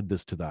not add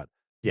this to that.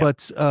 Yeah.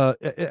 But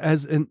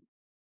as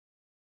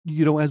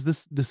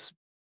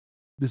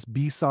this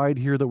B-side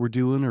here that we're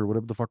doing, or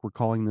whatever the fuck we're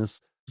calling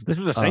this. This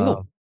was a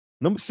single.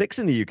 Number 6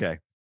 in the UK.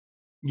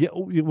 Yeah,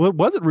 what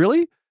was it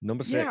really?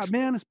 Number 6. Yeah,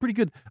 man, it's pretty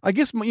good. I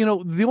guess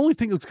the only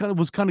thing that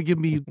was kind of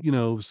giving me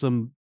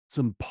some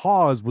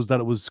pause was that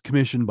it was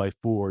commissioned by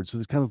Ford. So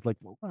it's kind of like,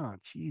 well, oh,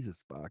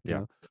 Jesus fuck.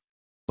 Yeah.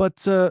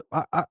 But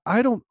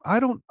I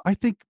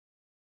think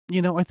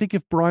I think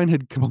if Brian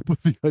had come up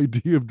with the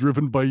idea of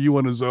Driven by You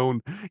on his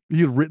own, he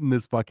had written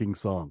this fucking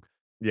song.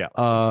 Yeah.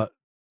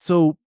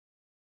 So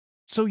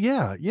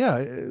yeah,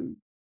 a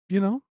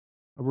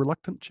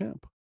reluctant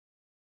champ.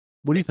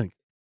 What do you think?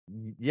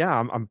 Yeah,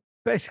 I'm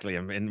basically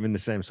I'm in the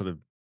same sort of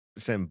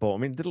same boat. I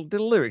mean, the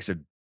lyrics are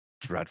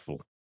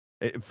dreadful.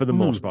 for the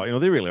most Mhm. part. You know,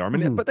 they really are. I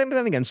mean, Mhm. but then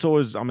again, so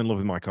is I'm in love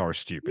with my car is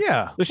stupid.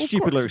 Yeah, There's well, of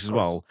stupid course, lyrics of as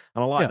course. well,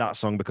 and I like Yeah. that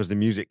song because the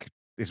music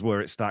is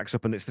where it stacks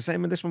up, and it's the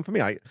same with this one for me.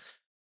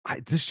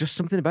 There's just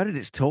something about it.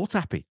 It's toe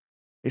tappy.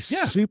 It's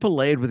Yeah. super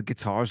laid with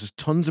guitars. There's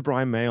tons of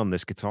Brian May on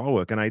this guitar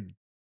work, and I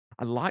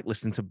like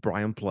listening to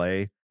Brian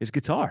play his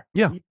guitar.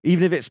 Yeah.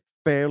 Even if it's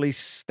fairly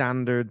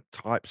standard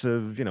types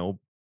of,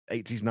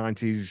 80s,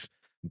 90s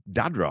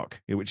dad rock,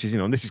 which is,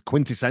 and this is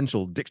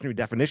quintessential dictionary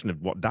definition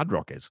of what dad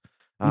rock is.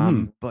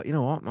 Mhm. But you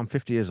know what? I'm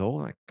 50 years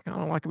old. I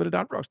kind of like a bit of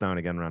dad rocks now and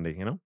again, Randy,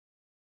 you know?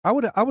 I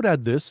would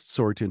add this,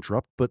 sorry to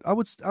interrupt, but I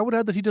would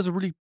add that he does a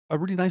really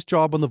nice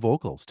job on the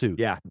vocals too.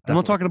 Yeah, I'm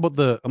not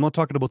definitely.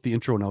 talking about the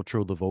intro and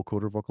outro, the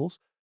vocoder vocals.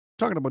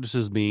 I'm talking about just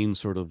his main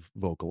sort of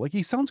vocal. Like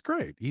he sounds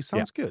great. He Yeah.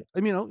 sounds good.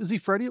 I mean, is he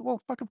Freddie?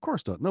 Well, fuck, of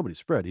course not.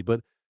 Nobody's Freddie,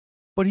 but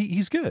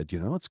he's good,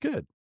 it's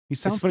good. He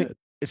It's sounds funny. good.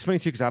 It's funny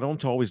too because I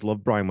don't always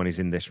love Brian when he's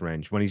in this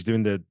range, when he's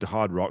doing the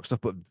hard rock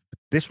stuff, but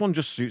this one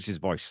just suits his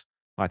voice,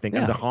 I think.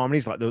 And Yeah. the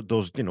harmonies, like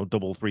those,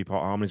 double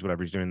 3-part harmonies,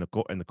 whatever he's doing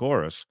in the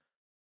chorus,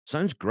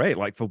 sounds great.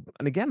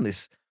 And again,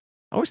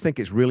 I always think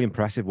it's really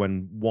impressive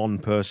when one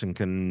person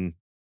can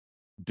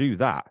do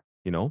that,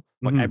 like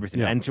Mhm.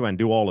 everything Yeah. end to end,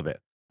 do all of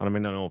it. And I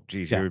mean, I know,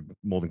 geez, Yeah. you're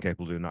more than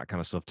capable of doing that kind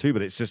of stuff too.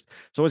 But it's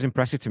always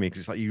impressive to me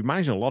because it's like you're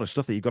managing a lot of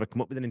stuff that you've got to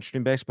come up with an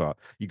interesting bass part,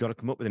 you got to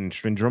come up with an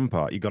interesting drum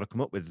part, you got to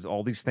come up with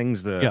all these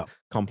things that Yeah. Yeah.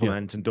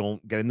 complement and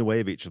don't get in the way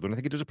of each other. And I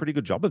think he does a pretty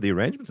good job of the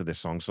arrangement of this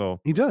song. So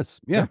He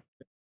does. Yeah.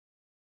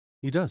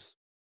 He does.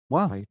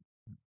 Wow. I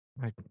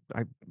I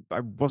I, I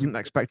wasn't You-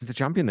 expecting to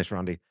champion this,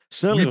 Randy.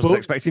 Certainly we wasn't both-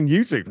 expecting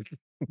you to.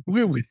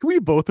 we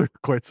both are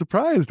quite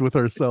surprised with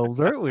ourselves,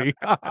 aren't we?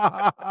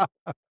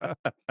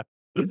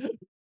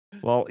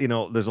 Well,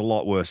 there's a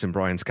lot worse in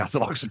Brian's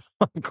catalog. So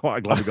I'm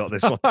quite glad we got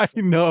this one. I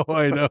know.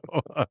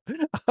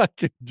 I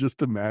can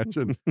just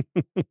imagine.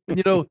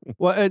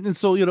 Well, and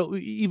so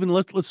even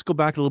let's go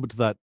back a little bit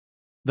to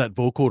that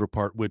vocoder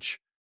part, which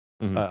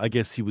Mhm. I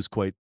guess he was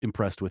quite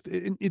impressed with.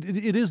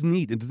 It is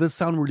neat, and it does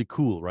sound really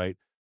cool, right?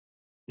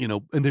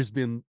 And there's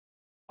been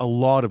a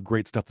lot of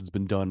great stuff that's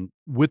been done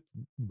with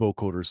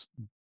vocoders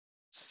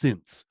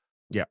since.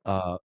 Yeah.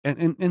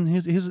 And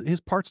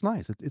his part's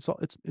nice. It's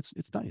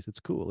nice. It's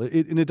cool.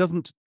 It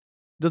doesn't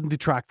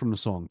detract from the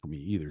song for me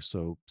either.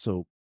 So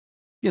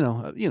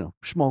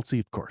schmaltzy,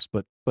 of course,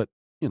 but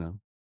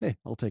hey,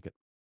 I'll take it.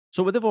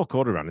 So with the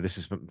vocoder, Randy, this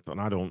is,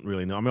 and I don't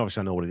really know. I mean,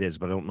 obviously I know what it is,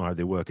 but I don't know how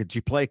they work. Do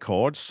you play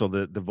chords so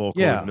that the vocoder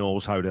Yeah.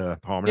 knows how to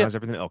harmonize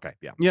everything? Okay,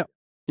 yeah. Yeah,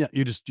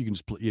 you can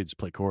just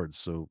play chords.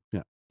 So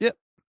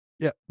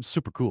yeah,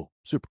 super cool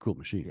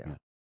machine. Yeah. Yeah,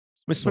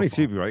 It's So funny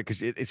fun. too, right?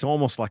 Because it's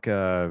almost like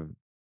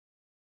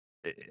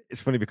it's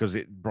funny because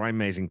Brian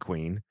May's in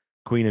Queen.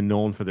 Queen are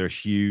known for their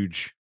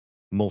huge,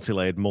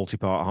 multi-layered,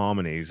 multi-part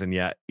harmonies, and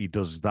yet he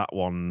does that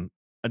one,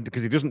 and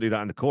because he doesn't do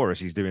that in the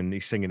chorus, he's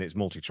singing it's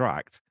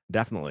multi-tracked,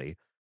 definitely.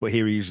 But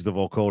here he uses the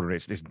vocoder, and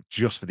it's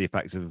just for the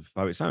effect of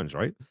how it sounds,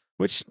 right?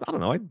 Which I don't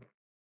know,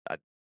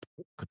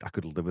 I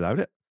could live without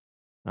it,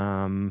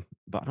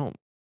 but I don't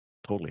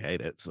totally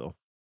hate it. So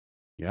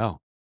Yeah.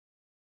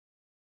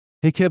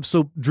 Hey Kev,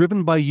 so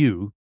driven by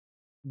you,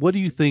 what do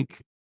you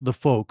think the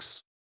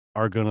folks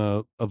are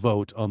gonna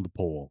vote on the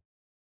poll?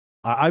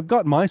 I've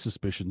got my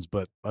suspicions,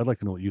 but I'd like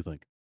to know what you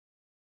think.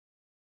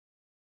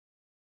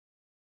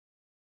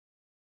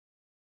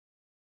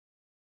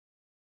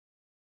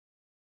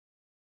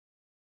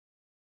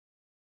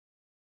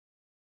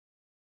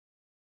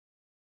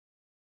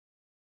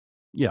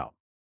 Yeah.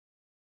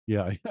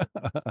 Yeah.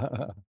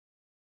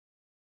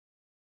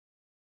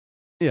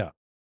 Yeah.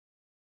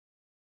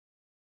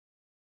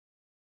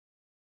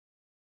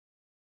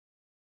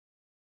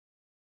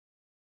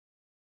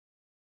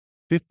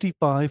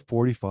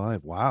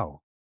 55-45.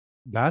 Wow.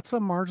 That's a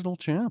marginal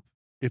champ,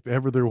 if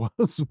ever there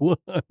was one.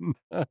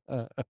 how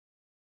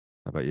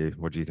about you?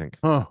 What do you think?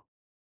 Huh.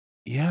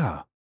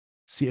 Yeah.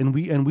 See, and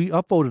we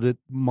upvoted it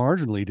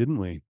marginally, didn't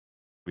we?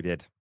 We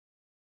did.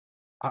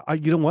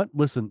 You know what?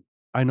 Listen,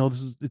 I know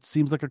it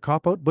seems like a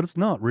cop out, but it's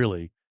not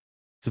really.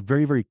 It's a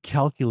very, very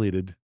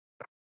calculated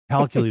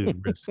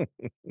risk.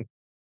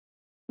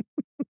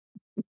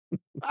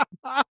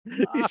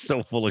 He's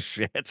so full of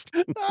shit.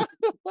 Do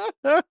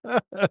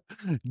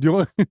you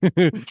want,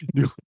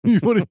 you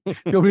want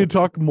me to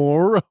talk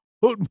more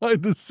about my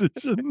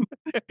decision?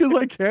 Because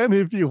I can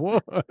if you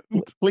want.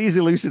 Please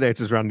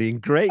elucidate us, Randy, in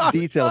great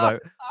detail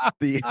about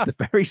the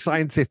very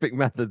scientific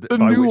method The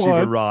by which you've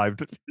nuance.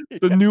 arrived.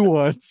 The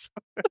nuance.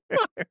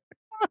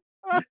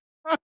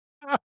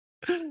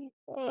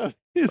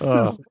 This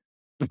Oh.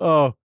 is,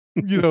 oh,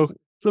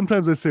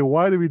 sometimes I say,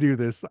 why do we do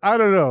this? I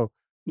don't know.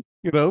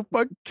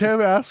 Fuck,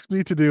 Kev asked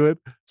me to do it,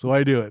 so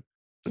I do it.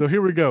 So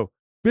here we go.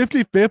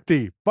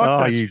 50-50. Fuck Oh,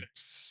 that you shit.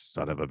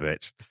 son of a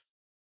bitch.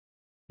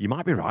 You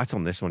might be right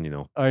on this one,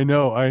 I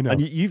know.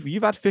 And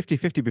you've had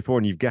 50-50 before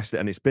and you've guessed it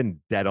and it's been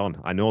dead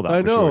on. I know that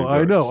I for sure. know,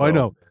 I know, I So,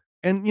 know.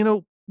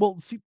 And well,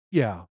 see,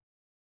 yeah.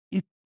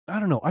 I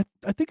don't know. I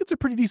think it's a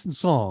pretty decent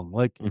song.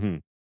 Like,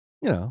 mhm.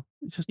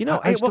 it's just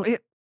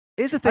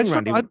here's the thing,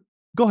 Randy.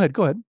 go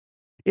ahead.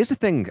 Here's the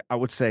thing I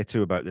would say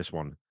too about this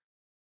one.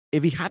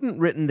 if he hadn't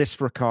written this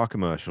for a car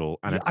commercial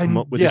and Yeah, had come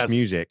up with this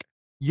music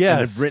and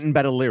had written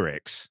better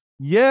lyrics,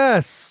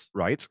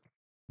 right?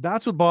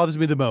 That's what bothers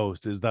me the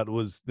most is that it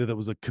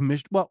was a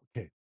commission. Well,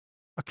 okay,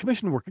 a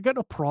commissioned work. I got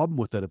no problem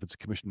with that if it's a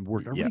commissioned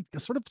work. I Yeah. really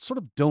sort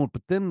of don't.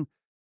 But then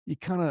you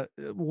kind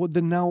of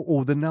then now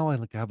I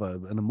like have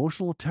an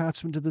emotional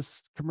attachment to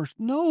this commercial.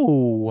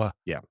 No,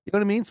 Yeah. you know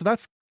what I mean. So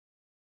that's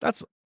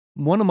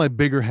one of my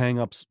bigger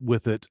hangups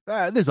with it.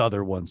 There's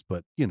other ones,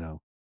 but you know,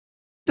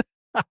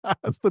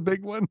 that's the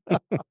big one.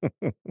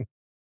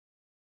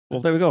 Well,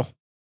 there we go.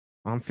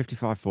 I'm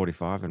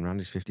 55-45 and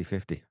Randy's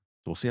 50-50. So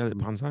we'll see how it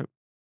pans out.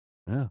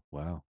 Yeah.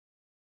 Wow.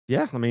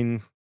 Yeah, I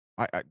mean,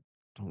 I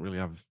don't really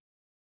have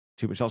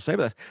too much else to say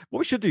about this. What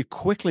we should do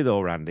quickly, though,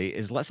 Randy,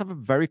 is let's have a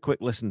very quick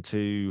listen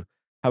to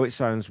how it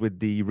sounds with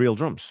the real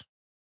drums,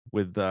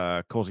 with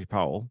Cozy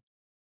Powell.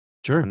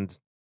 Sure. And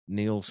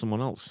Neil,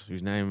 someone else,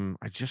 whose name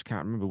I just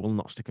can't remember, will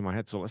not stick in my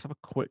head. So let's have a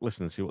quick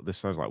listen and see what this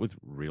sounds like with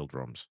real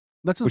drums.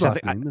 That's his Which I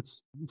last think- name.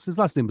 It's his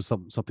last name was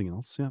something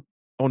else. Yeah.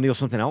 Oh, Neil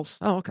something else?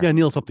 Oh, okay. Yeah,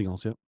 Neil something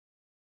else. Yeah.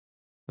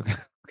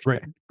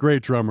 Okay.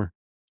 Great drummer.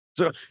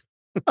 So,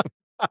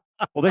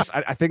 well, this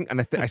I think,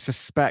 and I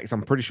suspect,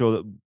 I'm pretty sure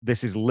that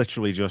this is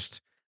literally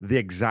just the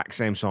exact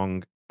same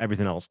song,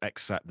 everything else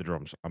except the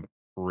drums. I'm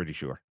pretty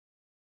sure.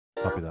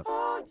 Copy that.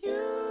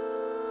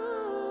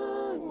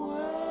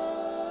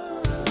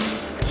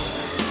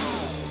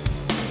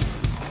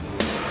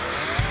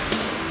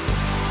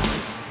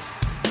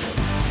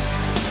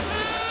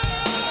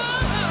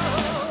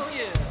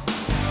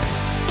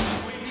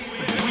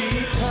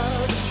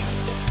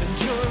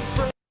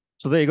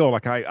 So there you go.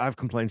 Like I've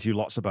complained to you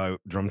lots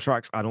about drum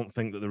tracks. I don't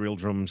think that the real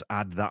drums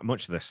add that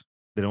much to this.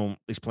 They don't.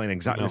 He's playing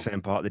exactly No. the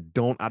same part. They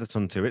don't add a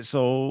ton to it.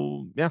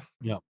 So yeah,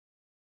 Yeah.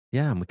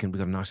 yeah. And we got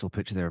a nice little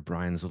picture there of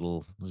Brian's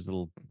little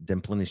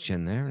dimple in his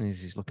chin there, and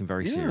he's looking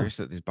very Yeah. serious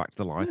at his back to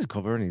the lights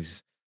cover, and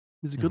he's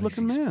He's a you know, good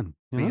looking he's man.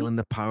 you know? feeling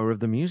the power of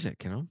the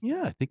music. You know.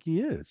 Yeah, I think he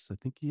is. I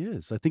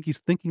think he's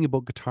thinking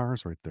about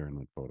guitars right there in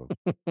that photo.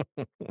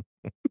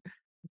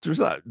 There's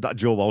that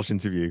Joe Walsh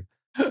interview.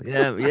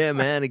 yeah,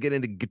 man. I get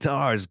into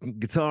guitars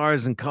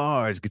and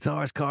cars,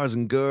 guitars, cars,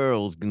 and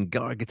girls, and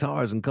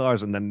guitars and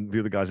cars. And then the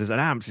other guy says, and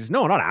amps. He says,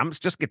 no, not amps,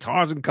 just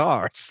guitars and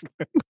cars.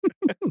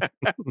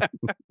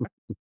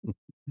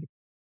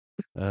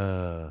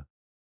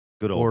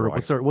 Good old Or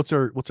Brian. what's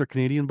our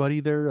Canadian buddy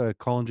there,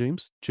 Colin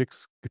James?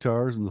 Chicks,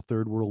 guitars, in the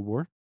Third World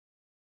War.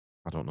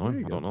 I don't know There him.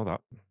 you I go. don't know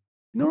that. You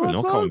know I don't that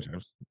know song? Colin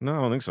James. No,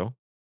 I don't think so.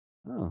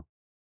 Oh,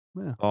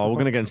 yeah. Oh, we're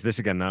gonna get into this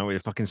again now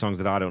with fucking songs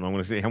that I don't know.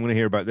 I'm gonna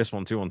hear about this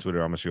one too on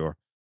Twitter, I'm sure.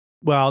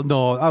 Well,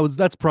 no,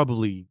 that's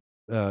probably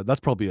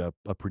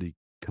a pretty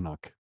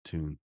Canuck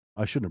tune.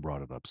 I shouldn't have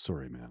brought it up.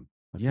 Sorry, man.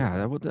 I feel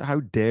Yeah, bad.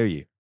 how dare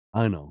you?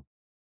 I know.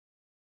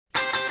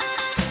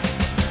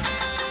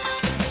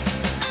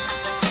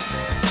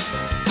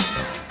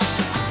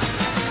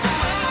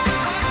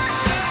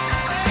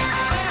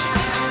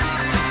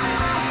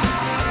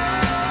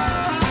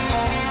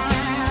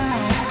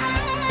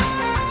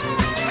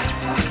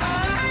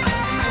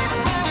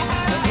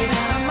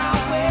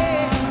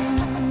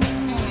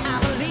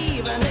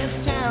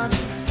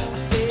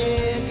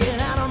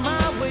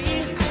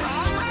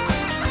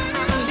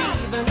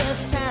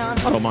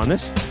 I don't mind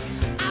this.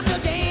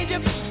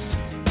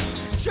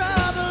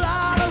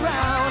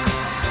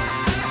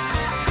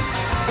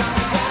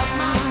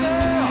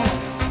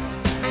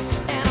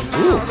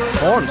 Ooh,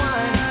 horns.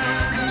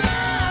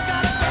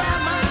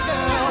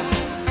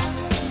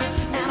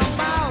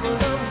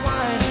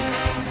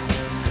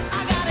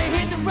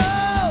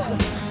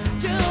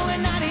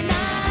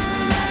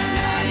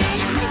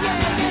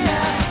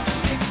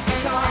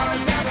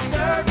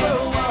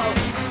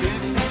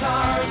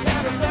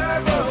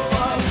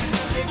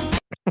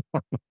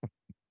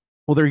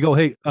 Well, there you go.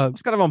 Hey, I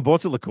was kind of on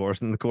board to the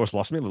chorus, and the chorus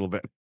lost me a little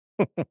bit.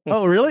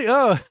 oh, really?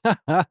 Oh,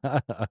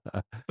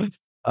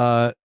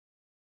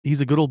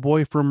 he's a good old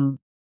boy from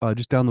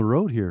just down the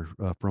road here,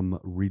 from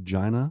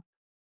Regina,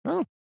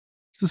 Oh,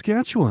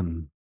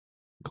 Saskatchewan.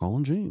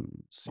 Colin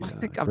James. I Yeah,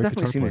 think I've great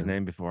definitely guitar seen his player.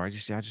 name before. I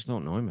just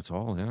don't know him at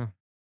all. Yeah.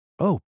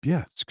 Oh,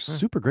 yeah, Huh.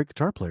 super great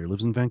guitar player.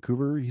 Lives in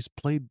Vancouver. He's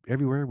played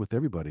everywhere with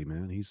everybody,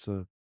 man. He's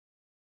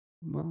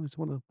well, he's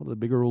one of the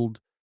bigger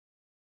old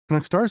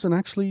Canuck stars, and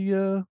actually,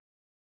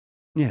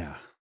 yeah,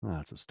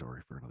 that's a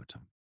story for another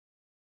time.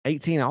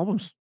 18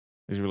 albums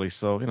he's released.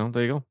 So,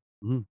 there you go.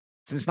 Mhm.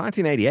 Since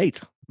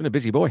 1988. Been a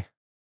busy boy.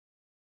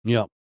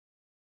 Yeah.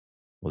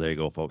 Well, there you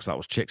go, folks. That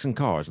was Chicks and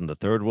Cars and the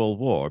Third World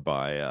War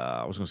by,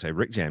 I was going to say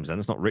Rick James then.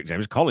 It's not Rick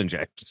James, it's Colin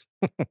James.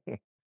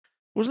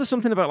 Was there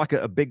something about like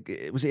a big,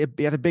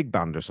 he had a big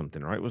band or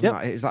something, right? Wasn't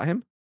Yep. that, is that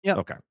him? Yep.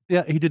 Okay.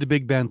 Yeah, he did a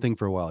big band thing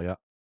for a while. Yeah.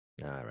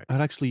 All right.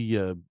 I'd actually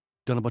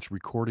done a bunch of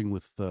recording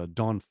with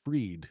Don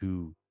Freed,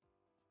 who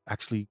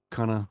actually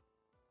kind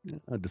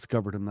of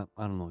discovered him. I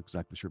don't know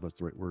exactly sure if that's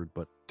the right word,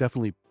 but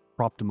definitely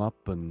propped him up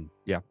and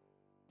Yeah.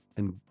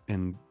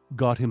 and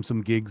got him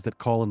some gigs that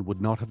Colin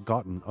would not have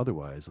gotten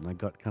otherwise. And I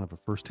got kind of a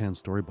firsthand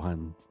story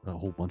behind a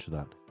whole bunch of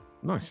that.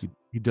 Nice.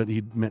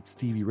 He'd met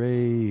Stevie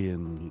Ray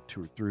and he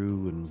toured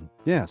through, and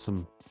yeah,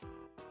 some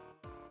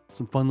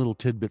some fun little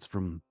tidbits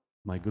from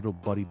my good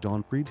old buddy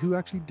Don Freed, who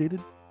actually dated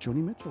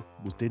Joni Mitchell,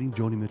 was dating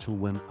Joni Mitchell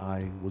when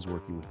I was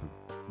working with him,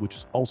 which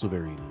is also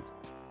very neat.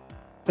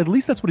 At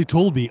least that's what he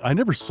told me. I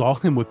never saw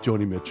him with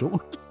Joni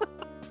Mitchell.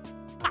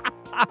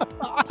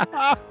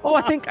 Oh,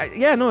 I think,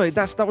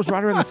 that was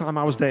right around the time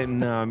I was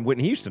dating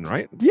Whitney Houston,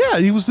 right? Yeah,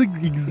 he was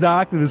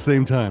exactly the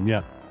same time.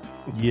 Yeah.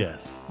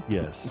 Yes.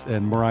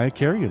 And Mariah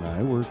Carey and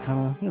I were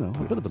kind of,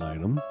 a bit of an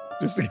item.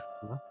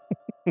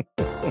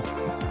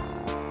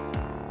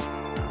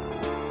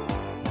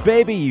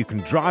 Baby, you can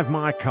drive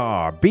my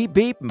car. Beep,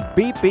 beep,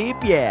 beep, beep,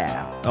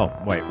 yeah. Oh,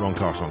 wait, wrong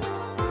car song.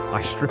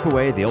 I strip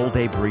away the old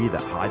debris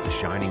that hides a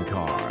shining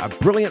car. A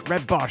brilliant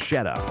red bar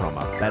shedder from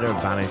a better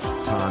vanished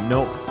time.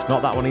 No,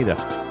 not that one either.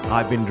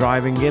 I've been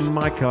driving in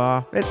my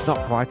car. It's not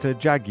quite a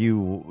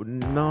Jaguar.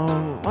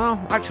 No,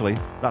 well, actually,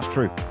 that's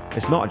true.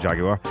 It's not a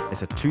Jaguar.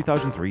 It's a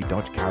 2003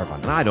 Dodge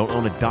Caravan, and I don't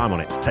own a dime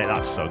on it. Take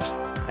that, Suggs.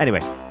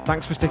 Anyway,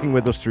 thanks for sticking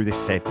with us through this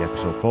safety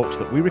episode, folks,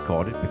 that we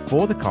recorded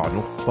before the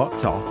Cardinal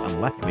fucked off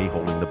and left me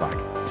holding the bag.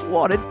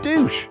 What a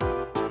douche!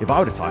 If I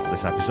were to title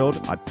this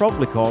episode, I'd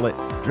probably call it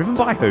Driven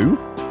by Who?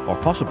 Or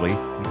possibly,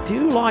 We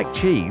Do Like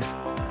Cheese.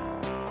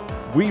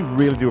 We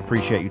really do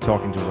appreciate you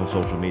talking to us on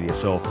social media,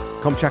 so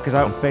come check us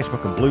out on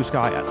Facebook and Blue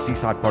Sky at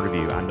Seaside Pod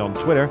Review and on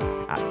Twitter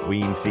at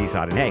Queen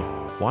Seaside. And hey,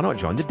 why not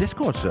join the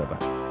Discord server?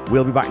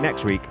 We'll be back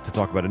next week to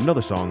talk about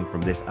another song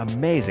from this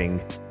amazing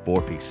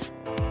 4-piece.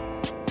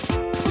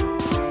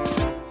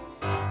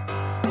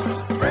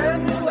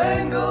 Brand new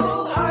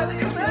angle, highly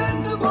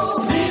commendable.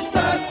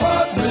 Seaside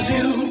Pod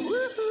Review.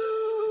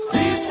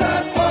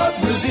 Seaside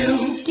Pod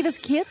Review. Give us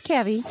a kiss,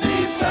 Kevy.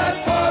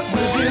 Seaside Pod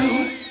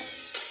Review.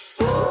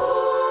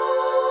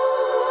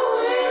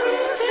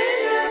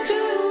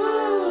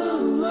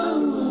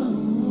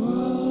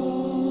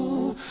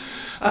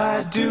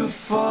 I do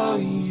for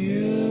you.